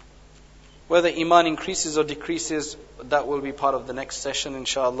 Whether iman increases or decreases, that will be part of the next session,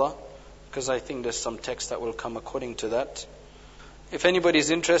 inshallah, because I think there's some text that will come according to that. If anybody is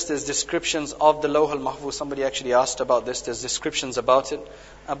interested, there's descriptions of the Lawh al-Mahfuz. Somebody actually asked about this. There's descriptions about it,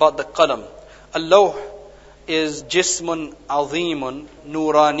 about the qalam. Al-Lawh is jismun azimun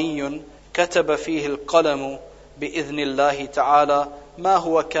nuraniyun kataba fihi al-qalamu bi'idhnillahi ta'ala ma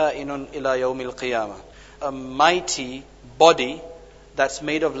huwa ka'inun ila yawmil qiyamah. A mighty body that's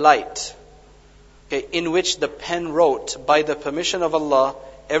made of light, okay, in which the pen wrote by the permission of Allah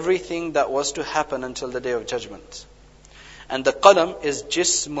everything that was to happen until the day of judgment. And the qalam is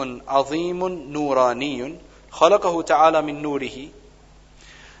jismun azimun nuraniyun khalaqahu ta'ala min nurihi,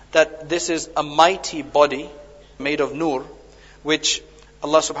 that this is a mighty body made of nur, which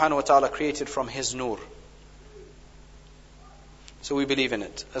Allah subhanahu wa ta'ala created from His nur. So we believe in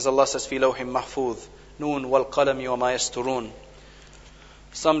it. As Allah says, fi lawhim mahfuz, noon wal qalami wa ma yasturun.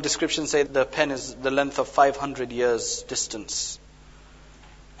 Some descriptions say the pen is the length of 500 years distance.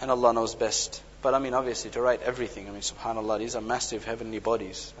 And Allah knows best. But obviously to write everything, subhanAllah, these are massive heavenly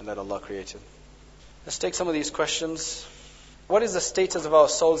bodies and that Allah created. Let's take some of these questions. What is the status of our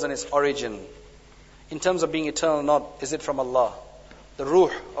souls and its origin? In terms of being eternal or not, is it from Allah? The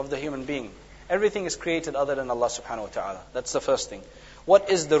ruh of the human being. Everything is created other than Allah subhanahu wa ta'ala. That's the first thing. What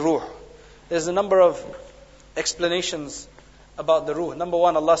is the ruh? There's a number of explanations about the ruh. Number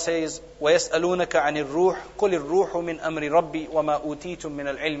one, Allah says, وَيَسْأَلُونَكَ عَنِ الرُّوحِ قُلِ الرُّوحُ مِنْ أَمْرِ رَبِّي وَمَا أُوتِيتُم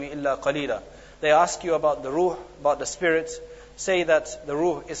مِّنَ الْعِلْمِ إِلَّا قَلِيلًا. They ask you about the ruh, about the spirit. Say that the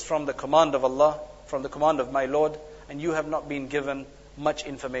ruh is from the command of Allah, from the command of my Lord, and you have not been given much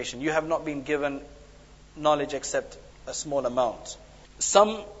information. You have not been given knowledge except a small amount.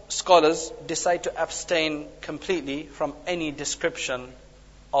 Some scholars decide to abstain completely from any description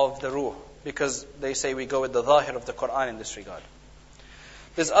of the ruh, because they say we go with the zahir of the Quran in this regard.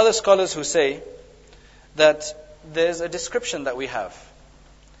 There's other scholars who say that there's a description that we have.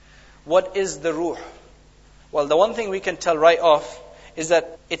 What is the ruh? Well, the one thing we can tell right off is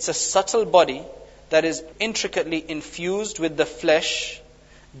that it's a subtle body that is intricately infused with the flesh,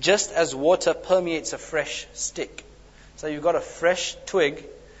 just as water permeates a fresh stick. So you've got a fresh twig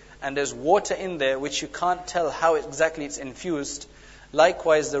and there's water in there which you can't tell how exactly it's infused.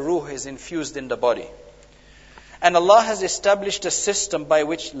 Likewise, the ruh is infused in the body. And Allah has established a system by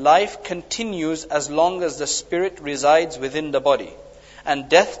which life continues as long as the spirit resides within the body, and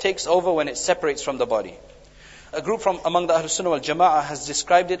death takes over when it separates from the body. A group from among the Ahlul Sunnah wal Jama'ah has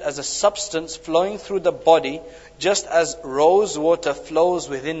described it as a substance flowing through the body, just as rose water flows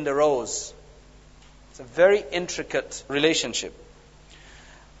within the rose. It's a very intricate relationship.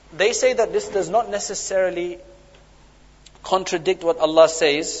 They say that this does not necessarily contradict what Allah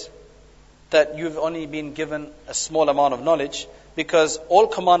says, that you've only been given a small amount of knowledge, because all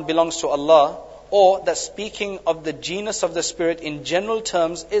command belongs to Allah, or that speaking of the genus of the Spirit in general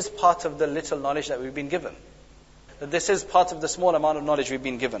terms is part of the little knowledge that we've been given. That this is part of the small amount of knowledge we've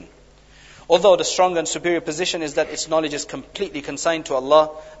been given. Although the stronger and superior position is that its knowledge is completely consigned to Allah,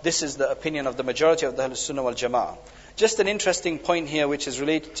 this is the opinion of the majority of the Ahlul Sunnah wal Jama'ah. Just an interesting point here which is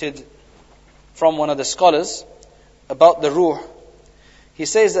related from one of the scholars about the ruh. He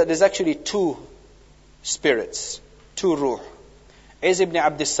says that there's actually two spirits, two ruh. Iz ibn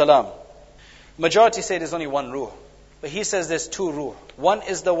Abdus Salam. Majority say there's only one ruh, but he says there's two ruh. One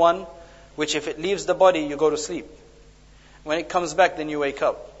is the one which if it leaves the body, you go to sleep. When it comes back, then you wake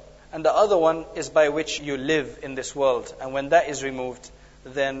up. And the other one is by which you live in this world. And when that is removed,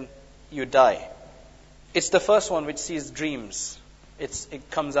 then you die. It's the first one which sees dreams. It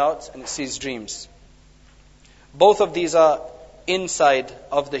comes out and it sees dreams. Both of these are inside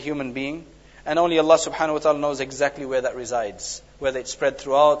of the human being, and only Allah subhanahu wa ta'ala knows exactly where that resides. Whether it's spread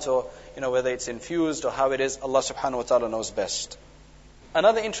throughout, or whether it's infused, or how it is, Allah subhanahu wa ta'ala knows best.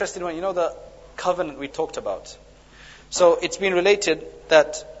 Another interesting one, the covenant we talked about. So it's been related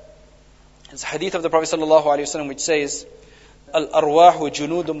that it's a hadith of the Prophet sallallahu alaihi wasallam which says, "Al-arwahu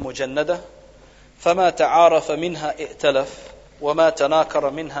junudun mujannada, fama ta'arafa minha i'talaf, wa ma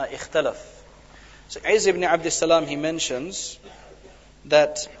tanakara minha ikhtalaf." So Iz ibn Abdus Salam, he mentions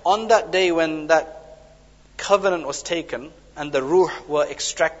that on that day when that covenant was taken, and the ruh were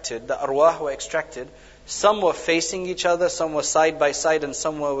extracted, the arwah were extracted, some were facing each other, some were side by side, and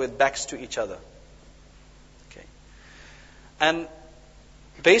some were with backs to each other. Okay. And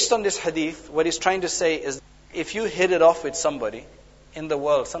based on this hadith, what he's trying to say is, if you hit it off with somebody in the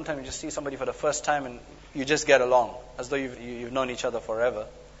world, sometimes you just see somebody for the first time and you just get along, as though you've known each other forever,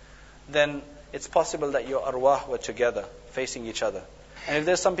 then it's possible that your arwah were together, facing each other. And if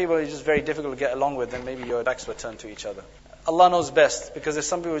there's some people it's just very difficult to get along with, then maybe your backs were turned to each other. Allah knows best, because there's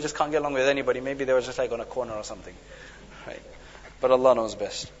some people who just can't get along with anybody. Maybe they were just like on a corner or something. Right? But Allah knows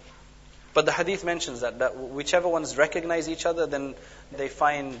best. But the hadith mentions that whichever ones recognize each other, then they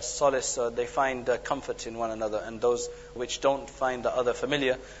find solace, or they find comfort in one another. And those which don't find the other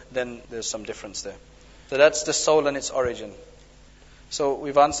familiar, then there's some difference there. So that's the soul and its origin. So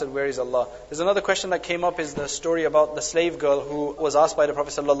we've answered, where is Allah? There's another question that came up, is the story about the slave girl who was asked by the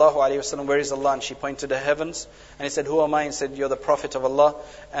Prophet ﷺ, where is Allah? And she pointed to the heavens. And he said, who am I? And said, you're the Prophet of Allah.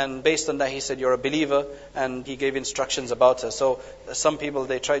 And based on that, he said, you're a believer. And he gave instructions about her. So some people,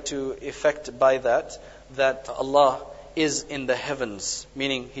 they try to effect by that Allah is in the heavens,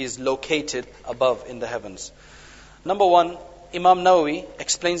 meaning He is located above in the heavens. Number one, Imam Nawawi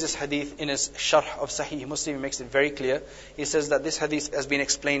explains this hadith in his Sharh of Sahih Muslim. He makes it very clear. He says that this hadith has been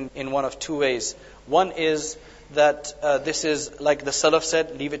explained in one of two ways. One is that this is, like the Salaf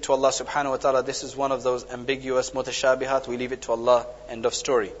said, leave it to Allah subhanahu wa ta'ala. This is one of those ambiguous mutashabihat. We leave it to Allah, end of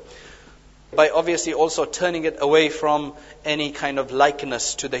story. By obviously also turning it away from any kind of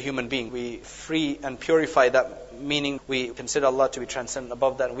likeness to the human being. We free and purify that, meaning we consider Allah to be transcendent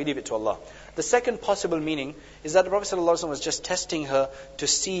above that, and we leave it to Allah. The second possible meaning is that the Prophet ﷺ was just testing her to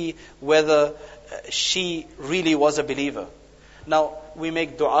see whether she really was a believer. Now, we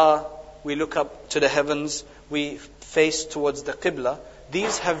make dua, we look up to the heavens, we face towards the Qibla.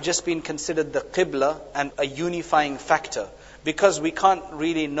 These have just been considered the Qibla and a unifying factor. Because we can't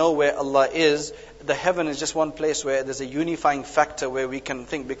really know where Allah is, the heaven is just one place where there's a unifying factor where we can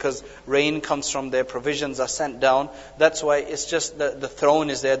think, because rain comes from there, provisions are sent down. That's why it's just the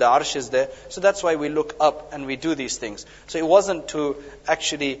throne is there, the arsh is there. So that's why we look up and we do these things. So it wasn't to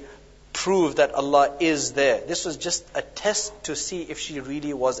actually prove that Allah is there. This was just a test to see if she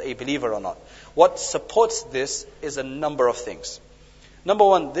really was a believer or not. What supports this is a number of things. Number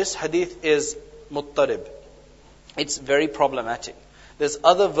one, this hadith is muttarib. It's very problematic. There's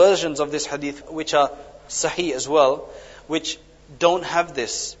other versions of this hadith which are sahih as well, which don't have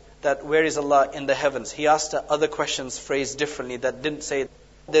this, that where is Allah in the heavens. He asked other questions phrased differently that didn't say.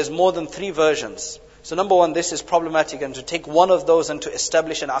 There's more than 3 versions. So number one, this is problematic, and to take one of those and to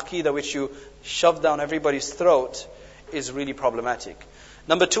establish an aqeedah which you shove down everybody's throat is really problematic.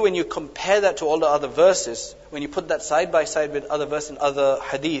 Number two, when you compare that to all the other verses, when you put that side by side with other verses and other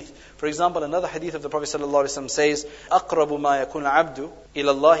hadith, for example, another hadith of the Prophet ﷺ says, أَقْرَبُ مَا يَكُونَ الْعَبْدُ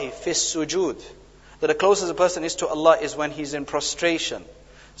إِلَى اللَّهِ فِي السُّجُودِ, that the closest a person is to Allah is when he's in prostration.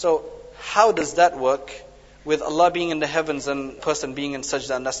 So, how does that work with Allah being in the heavens and person being in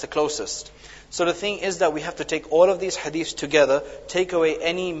sajda, and that's the closest? So the thing is that we have to take all of these hadiths together, take away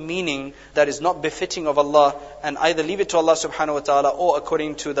any meaning that is not befitting of Allah, and either leave it to Allah subhanahu wa ta'ala, or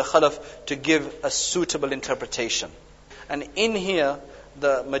according to the Khalaf, to give a suitable interpretation. And in here,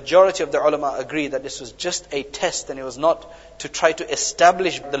 the majority of the ulama agree that this was just a test, and it was not to try to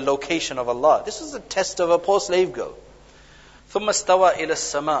establish the location of Allah. This was a test of a poor slave girl. ثُمَّ اسْتَوَى إِلَى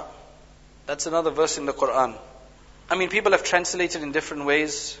السَّمَاءِ. That's another verse in the Quran. I mean, people have translated in different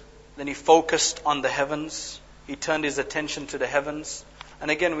ways. Then he focused on the heavens. He turned his attention to the heavens.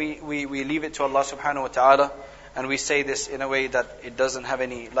 And again, we leave it to Allah subhanahu wa ta'ala, and we say this in a way that it doesn't have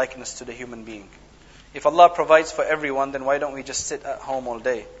any likeness to the human being. If Allah provides for everyone, then why don't we just sit at home all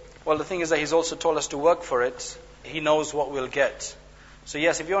day? Well, the thing is that He's also told us to work for it. He knows what we'll get. So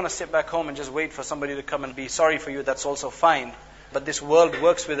yes, if you want to sit back home and just wait for somebody to come and be sorry for you, that's also fine. But this world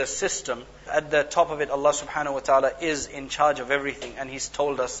works with a system. At the top of it, Allah subhanahu wa ta'ala is in charge of everything, and He's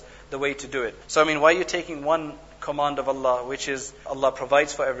told us the way to do it. So I mean, why are you taking one command of Allah, which is Allah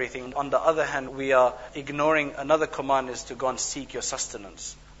provides for everything? On the other hand, we are ignoring another command, is to go and seek your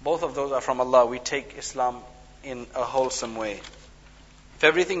sustenance. Both of those are from Allah. We take Islam in a wholesome way. If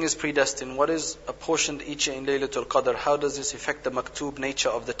everything is predestined, what is apportioned each year in Laylatul Qadr? How does this affect the maktub nature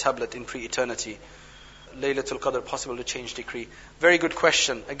of the tablet in pre-eternity? Laylatul Qadr, possible to change decree? Very good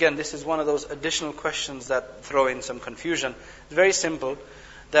question. Again, this is one of those additional questions that throw in some confusion. It's very simple,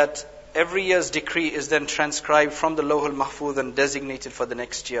 that every year's decree is then transcribed from the Lawh al-Mahfuz and designated for the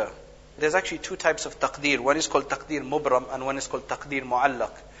next year. There's actually 2 types of taqdeer. One is called taqdeer mubram, and one is called taqdeer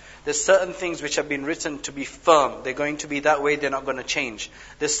mu'allaq. There's certain things which have been written to be firm. They're going to be that way, they're not going to change.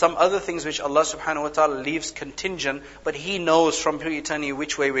 There's some other things which Allah subhanahu wa ta'ala leaves contingent, but He knows from pre-eternity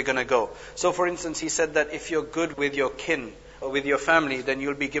which way we're going to go. So for instance, He said that if you're good with your kin, or with your family, then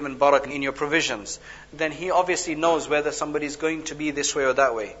you'll be given barakah in your provisions. Then He obviously knows whether somebody's going to be this way or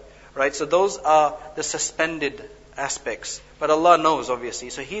that way. Right? So those are the suspended aspects. But Allah knows,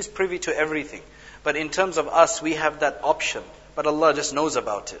 obviously. So He's privy to everything. But in terms of us, we have that option. But Allah just knows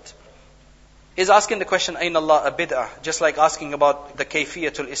about it. Is asking the question, Ayn Allah a bid'ah? Just like asking about the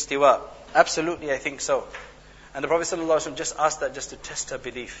kayfiyatul istiwa. Absolutely, I think so. And the Prophet ﷺ just asked that just to test our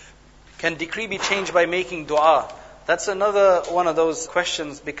belief. Can decree be changed by making dua? That's another one of those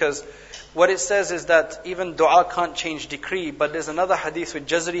questions, because what it says is that even dua can't change decree, but there's another hadith which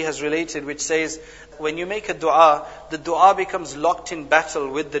Jazari has related which says, when you make a dua, the dua becomes locked in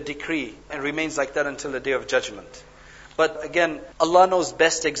battle with the decree and remains like that until the Day of Judgment. But again, Allah knows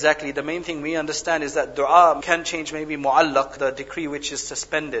best exactly. The main thing we understand is that dua can change maybe mu'allaq, the decree which is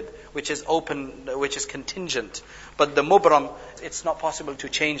suspended, which is open, which is contingent. But the mubram, it's not possible to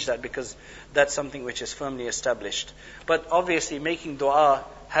change that because that's something which is firmly established. But obviously making dua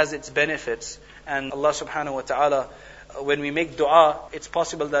has its benefits. And Allah subhanahu wa ta'ala, when we make dua, it's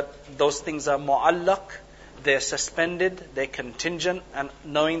possible that those things are mu'allaq, they're suspended, they're contingent. And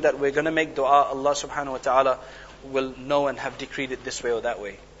knowing that we're going to make dua, Allah subhanahu wa ta'ala will know and have decreed it this way or that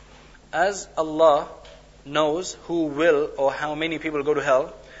way. As Allah knows who will or how many people go to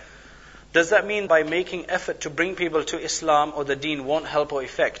hell, does that mean by making effort to bring people to Islam or the deen won't help or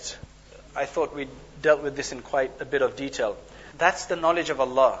effect? I thought we dealt with this in quite a bit of detail. That's the knowledge of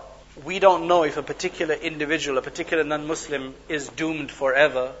Allah. We don't know if a particular individual, a particular non-Muslim is doomed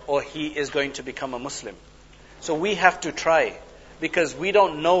forever or he is going to become a Muslim. So we have to try. Because we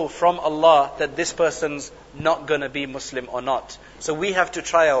don't know from Allah that this person's not going to be Muslim or not. So we have to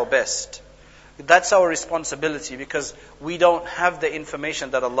try our best. That's our responsibility, because we don't have the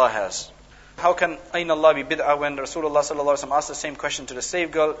information that Allah has. How can Ayn Allah be bid'ah when Rasulullah sallallahu alaihi wasallam asked the same question to the slave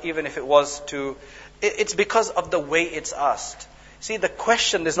girl, even if it was to... It's because of the way it's asked. See, the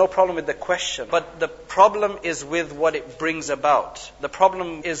question, there's no problem with the question, but the problem is with what it brings about. The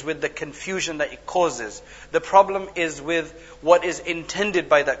problem is with the confusion that it causes. The problem is with what is intended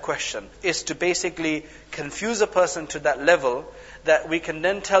by that question, is to basically confuse a person to that level that we can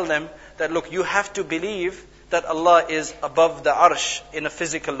then tell them that, look, you have to believe that Allah is above the arsh in a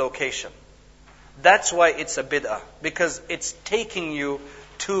physical location. That's why it's a bid'ah, because it's taking you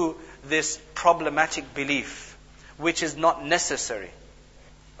to this problematic belief, which is not necessary.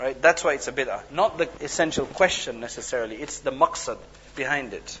 Right? That's why it's a bid'ah. Not the essential question necessarily. It's the maqsad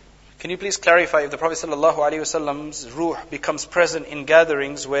behind it. Can you please clarify if the Prophet ﷺ's ruh becomes present in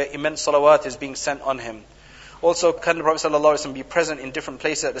gatherings where immense salawat is being sent on him? Also, can the Prophet ﷺ be present in different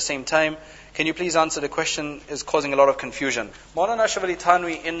places at the same time? Can you please answer the question? Is causing a lot of confusion. Maulana Ashraf Ali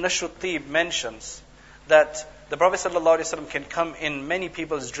Thanwi in Nashr al-Tib mentions that the Prophet ﷺ can come in many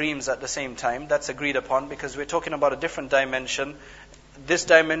people's dreams at the same time. That's agreed upon, because we're talking about a different dimension. This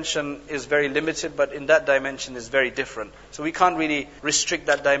dimension is very limited, but in that dimension is very different. So we can't really restrict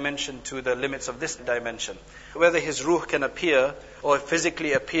that dimension to the limits of this dimension. Whether his ruh can appear or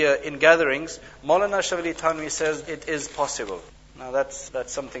physically appear in gatherings, Maulana Ashraf Ali Thanwi says it is possible. Now that's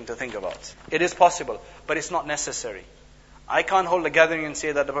something to think about. It is possible, but it's not necessary. I can't hold a gathering and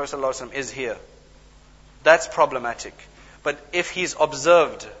say that the Prophet ﷺ is here. That's problematic. But if he's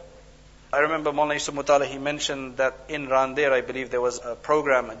observed, I remember Maulana Yusuf Mutala, he mentioned that in Randir, I believe, there was a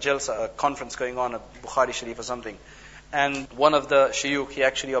program, a jalsa, a conference going on at Bukhari Sharif or something. And one of the shayukh, he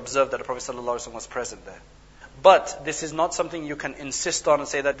actually observed that the Prophet ﷺ was present there. But this is not something you can insist on and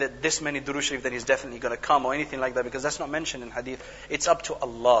say that this many Durood Sharif, then he's definitely going to come or anything like that, because that's not mentioned in hadith. It's up to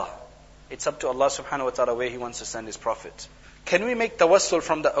Allah. It's up to Allah subhanahu wa ta'ala where He wants to send His Prophet. Can we make tawassul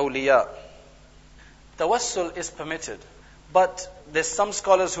from the awliya? Tawassul is permitted, but there's some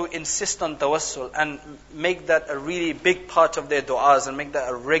scholars who insist on tawassul and make that a really big part of their du'as and make that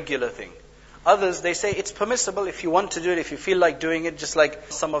a regular thing. Others, they say it's permissible if you want to do it, if you feel like doing it, just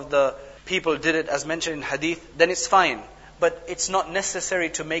like some of the people did it as mentioned in hadith, then it's fine. But it's not necessary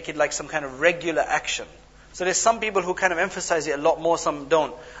to make it like some kind of regular action. So there's some people who kind of emphasize it a lot more, some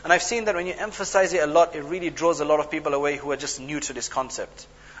don't. And I've seen that when you emphasize it a lot, it really draws a lot of people away who are just new to this concept.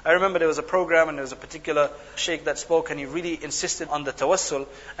 I remember there was a program and there was a particular sheikh that spoke and he really insisted on the tawassul,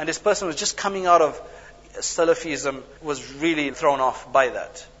 and this person was just coming out of Salafism, was really thrown off by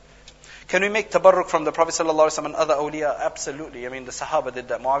that. Can we make tabarruk from the Prophet ﷺ and other awliya? Absolutely. I mean, the Sahaba did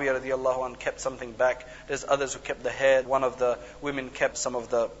that. Muawiyah radiallahu anh kept something back. There's others who kept the hair. One of the women kept some of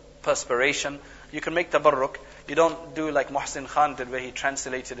the perspiration. You can make tabarruk. You don't do like Muhsin Khan did, where he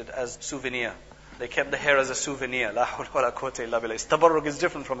translated it as souvenir. They kept the hair as a souvenir. La hawla wa la quwwata illa billah. Tabarruk is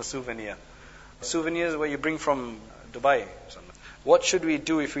different from a souvenir. Souvenirs where you bring from Dubai. What should we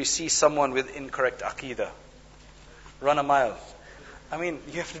do if we see someone with incorrect aqeedah? Run a mile. I mean,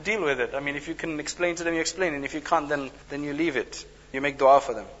 you have to deal with it. I mean, if you can explain to them, you explain. And if you can't, then you leave it. You make dua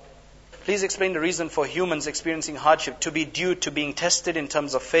for them. Please explain the reason for humans experiencing hardship to be due to being tested in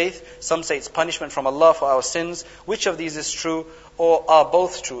terms of faith. Some say it's punishment from Allah for our sins. Which of these is true, or are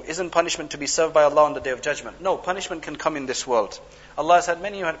both true? Isn't punishment to be served by Allah on the Day of Judgment? No, punishment can come in this world. Allah has had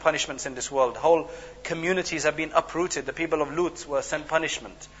many punishments in this world. Whole communities have been uprooted. The people of Lut were sent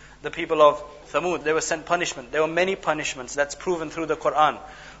punishment. The people of Thamud, they were sent punishment. There were many punishments. That's proven through the Quran.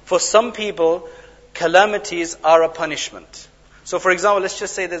 For some people, calamities are a punishment. So for example, let's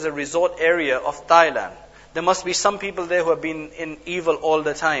just say there's a resort area of Thailand. There must be some people there who have been in evil all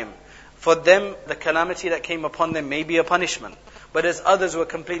the time. For them, the calamity that came upon them may be a punishment. But there's others who are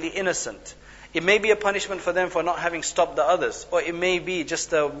completely innocent. It may be a punishment for them for not having stopped the others. Or it may be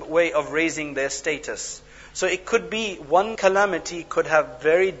just a way of raising their status. So it could be one calamity could have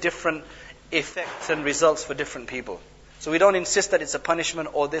very different effects and results for different people. So we don't insist that it's a punishment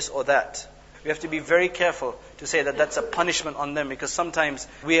or this or that. We have to be very careful to say that that's a punishment on them, because sometimes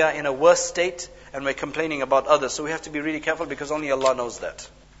we are in a worse state and we're complaining about others. So we have to be really careful, because only Allah knows that.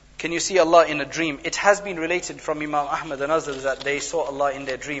 Can you see Allah in a dream? It has been related from Imam Ahmad and others that they saw Allah in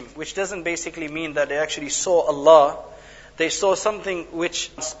their dream, which doesn't basically mean that they actually saw Allah. They saw something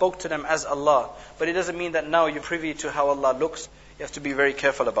which spoke to them as Allah. But it doesn't mean that now you're privy to how Allah looks. You have to be very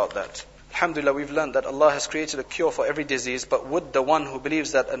careful about that. Alhamdulillah, we've learned that Allah has created a cure for every disease, but would the one who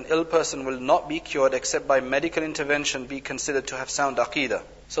believes that an ill person will not be cured except by medical intervention be considered to have sound aqeedah?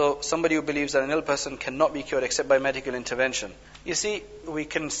 So somebody who believes that an ill person cannot be cured except by medical intervention. You see, we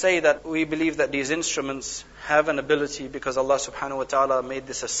can say that we believe that these instruments have an ability because Allah subhanahu wa ta'ala made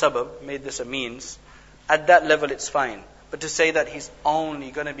this a sabab, made this a means. At that level it's fine. But to say that he's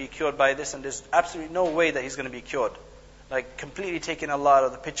only going to be cured by this, and there's absolutely no way that he's going to be cured. Like completely taking Allah out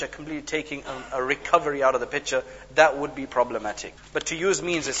of the picture, completely taking a recovery out of the picture, that would be problematic. But to use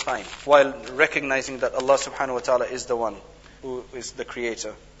means is fine, while recognizing that Allah subhanahu wa ta'ala is the one who is the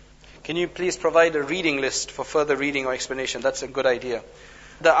creator. Can you please provide a reading list for further reading or explanation? That's a good idea.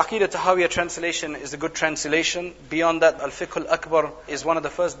 The Aqidah Tahawiyya translation is a good translation. Beyond that, Al-Fiqh Al-Akbar is one of the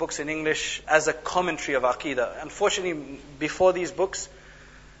first books in English as a commentary of Aqidah. Unfortunately, before these books,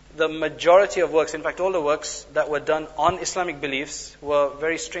 the majority of works, in fact all the works that were done on Islamic beliefs were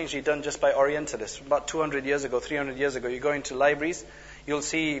very strangely done just by Orientalists. About 200 years ago, 300 years ago, you go into libraries, you'll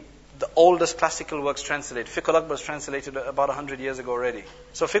see the oldest classical works translated. Fiqh al-Akbar was translated about 100 years ago already.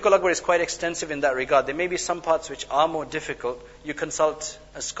 So Fiqh al-Akbar is quite extensive in that regard. There may be some parts which are more difficult. You consult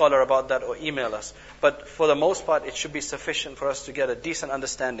a scholar about that or email us. But for the most part, it should be sufficient for us to get a decent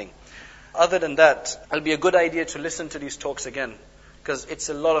understanding. Other than that, it'll be a good idea to listen to these talks again, because it's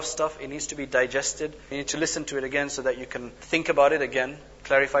a lot of stuff. It needs to be digested. You need to listen to it again so that you can think about it again,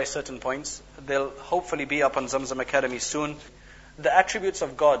 clarify certain points. They'll hopefully be up on Zamzam Academy soon. The Attributes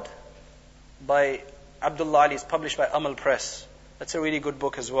of God by Abdullah Ali is published by Amal Press. That's a really good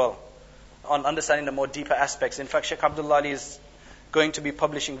book as well, on understanding the more deeper aspects. In fact, Sheikh Abdullah Ali is going to be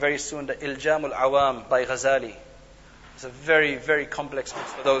publishing very soon the Iljam al-Awam by Ghazali. It's a very, very complex book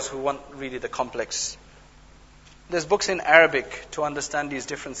for those who want really the complex. There's books in Arabic to understand these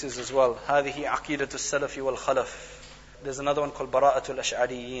differences as well. هذه عقيدة السلف والخلف. There's another one called Bara'atul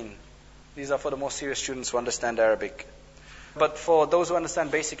Ash'ariyin. These are for the more serious students who understand Arabic. But for those who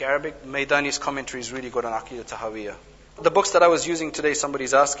understand basic Arabic, Maydani's commentary is really good on Aqidah Tahawiyya. The books that I was using today,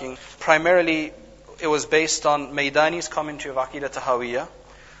 somebody's asking, primarily it was based on Maydani's commentary of Aqidah Tahawiyya.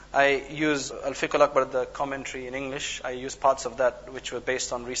 I use Al-Fiqh Al-Akbar, the commentary in English. I use parts of that which were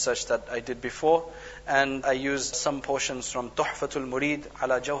based on research that I did before. And I used some portions from Tuhfatul Murid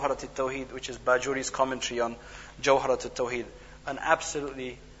ala Jawharat al-Tawheed, which is Bajuri's commentary on Jawharat al-Tawheed. An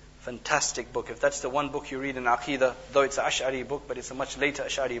absolutely fantastic book. If that's the one book you read in Aqidah, though it's an Ash'ari book, but it's a much later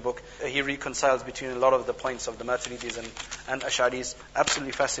Ash'ari book, he reconciles between a lot of the points of the Maturidis and Ash'aris.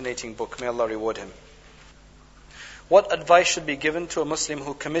 Absolutely fascinating book. May Allah reward him. What advice should be given to a Muslim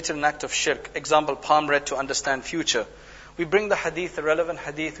who committed an act of shirk? Example, palm read to understand future. We bring the hadith, the relevant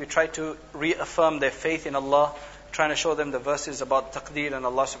hadith. We try to reaffirm their faith in Allah, trying to show them the verses about taqdeer and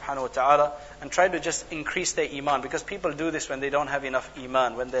Allah subhanahu wa ta'ala, and try to just increase their iman, because people do this when they don't have enough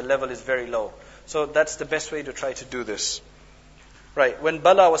iman, when their level is very low. So that's the best way to try to do this. Right, when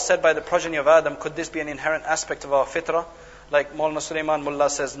Bala was said by the progeny of Adam, could this be an inherent aspect of our fitrah? Like Maulana Sulaiman Mullah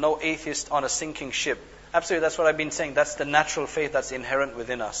says, no atheist on a sinking ship. Absolutely, that's what I've been saying. That's the natural faith that's inherent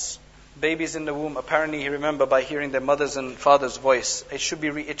within us. Babies in the womb, apparently you remember by hearing their mother's and father's voice. It should be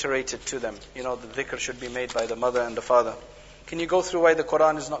reiterated to them. The dhikr should be made by the mother and the father. Can you go through why the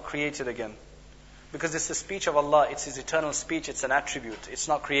Quran is not created again? Because it's the speech of Allah, it's His eternal speech, it's an attribute, it's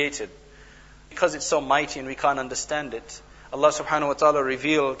not created. Because it's so mighty and we can't understand it, Allah subhanahu wa ta'ala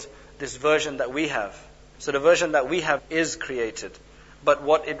revealed this version that we have. So the version that we have is created. But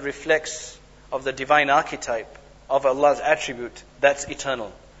what it reflects of the divine archetype of Allah's attribute, that's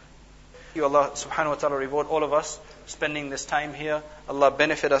eternal. Allah subhanahu wa ta'ala reward all of us spending this time here. Allah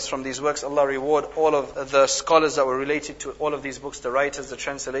benefit us from these works. Allah reward all of the scholars that were related to all of these books, the writers, the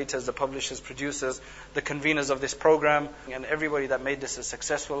translators, the publishers, producers, the conveners of this program, and everybody that made this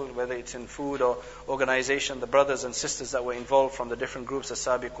successful, whether it's in food or organization, the brothers and sisters that were involved from the different groups,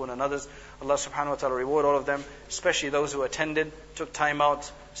 as-Sabiqun and others. Allah subhanahu wa ta'ala reward all of them, especially those who attended, took time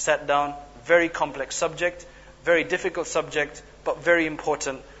out, sat down. Very complex subject, very difficult subject, but very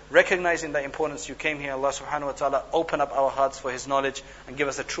important. Recognizing the importance, you came here. Allah subhanahu wa ta'ala open up our hearts for His knowledge and give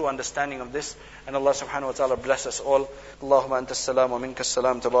us a true understanding of this. And Allah subhanahu wa ta'ala bless us all. Allahumma anta as-salam wa minka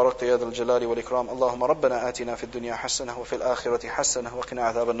as-salam tabarakta ya dhal jalali wal ikram. Allahumma rabbana atina fid dunya hasanah wa fil akhirati hasanah wa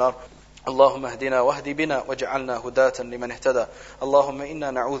qina adhab an-nar. اللهم اهدنا واهد بنا واجعلنا هداة لمن اهتدى اللهم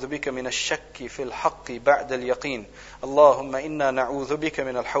إنا نعوذ بك من الشك في الحق بعد اليقين اللهم إنا نعوذ بك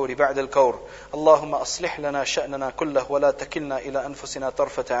من الحور بعد الكور اللهم أصلح لنا شأننا كله ولا تكلنا إلى أنفسنا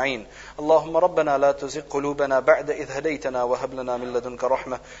طرفة عين اللهم ربنا لا تزغ قلوبنا بعد إذ هديتنا وهب لنا من لدنك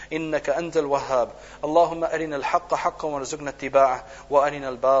رحمة إنك أنت الوهاب اللهم أرنا الحق حقا وارزقنا اتباعه وأرنا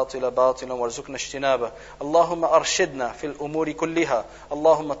الباطل باطلا وارزقنا اجتنابه اللهم أرشدنا في الأمور كلها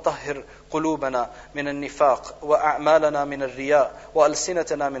اللهم طهر قلوبنا من النفاق وأعمالنا من الرياء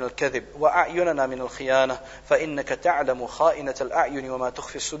وألسنتنا من الكذب وأعيننا من الخيانة فإنك تعلم خائنة الأعين وما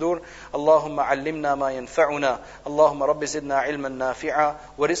تخفي الصدور اللهم علمنا ما ينفعنا اللهم رب زدنا علما نافعا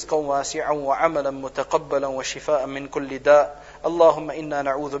ورزقا واسعا وعملا متقبلا وشفاء من كل داء اللهم إنا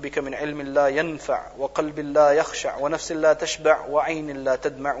نعوذ بك من علم لا ينفع وقلب لا يخشع ونفس لا تشبع وعين لا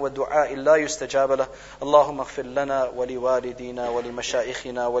تدمع ودعاء لا يستجاب له اللهم اغفر لنا ولوالدينا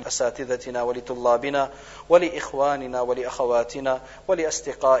ولمشايخنا ولأساتذتنا ولطلابنا ولإخواننا ولأخواتنا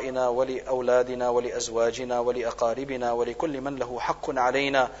ولأصدقائنا ولأولادنا ولأزواجنا ولأقاربنا ولكل من له حق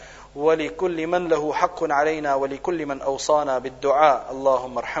علينا ولكل من له حق علينا ولكل من أوصانا بالدعاء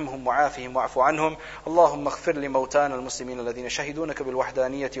اللهم ارحمهم وعافهم واعف عنهم اللهم اغفر لموتانا المسلمين الذين شهدونك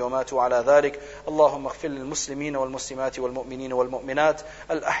بالوحدانية وماتوا على ذلك اللهم اغفر للمسلمين والمسلمات والمؤمنين والمؤمنات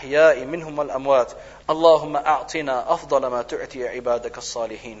الأحياء منهم والأموات اللهم أعطنا أفضل ما تعطي عبادك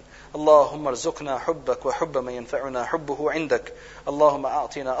الصالحين اللهم ارزقنا حبك وحب من ينفعنا حبه عندك اللهم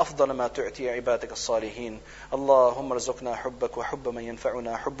أعطنا أفضل ما تعطي عبادك الصالحين اللهم ارزقنا حبك وحب من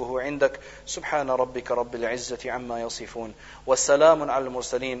ينفعنا حبه عندك سبحان ربك رب العزة عما يصفون والسلام على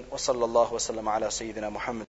المرسلين وصلى الله وسلم على سيدنا محمد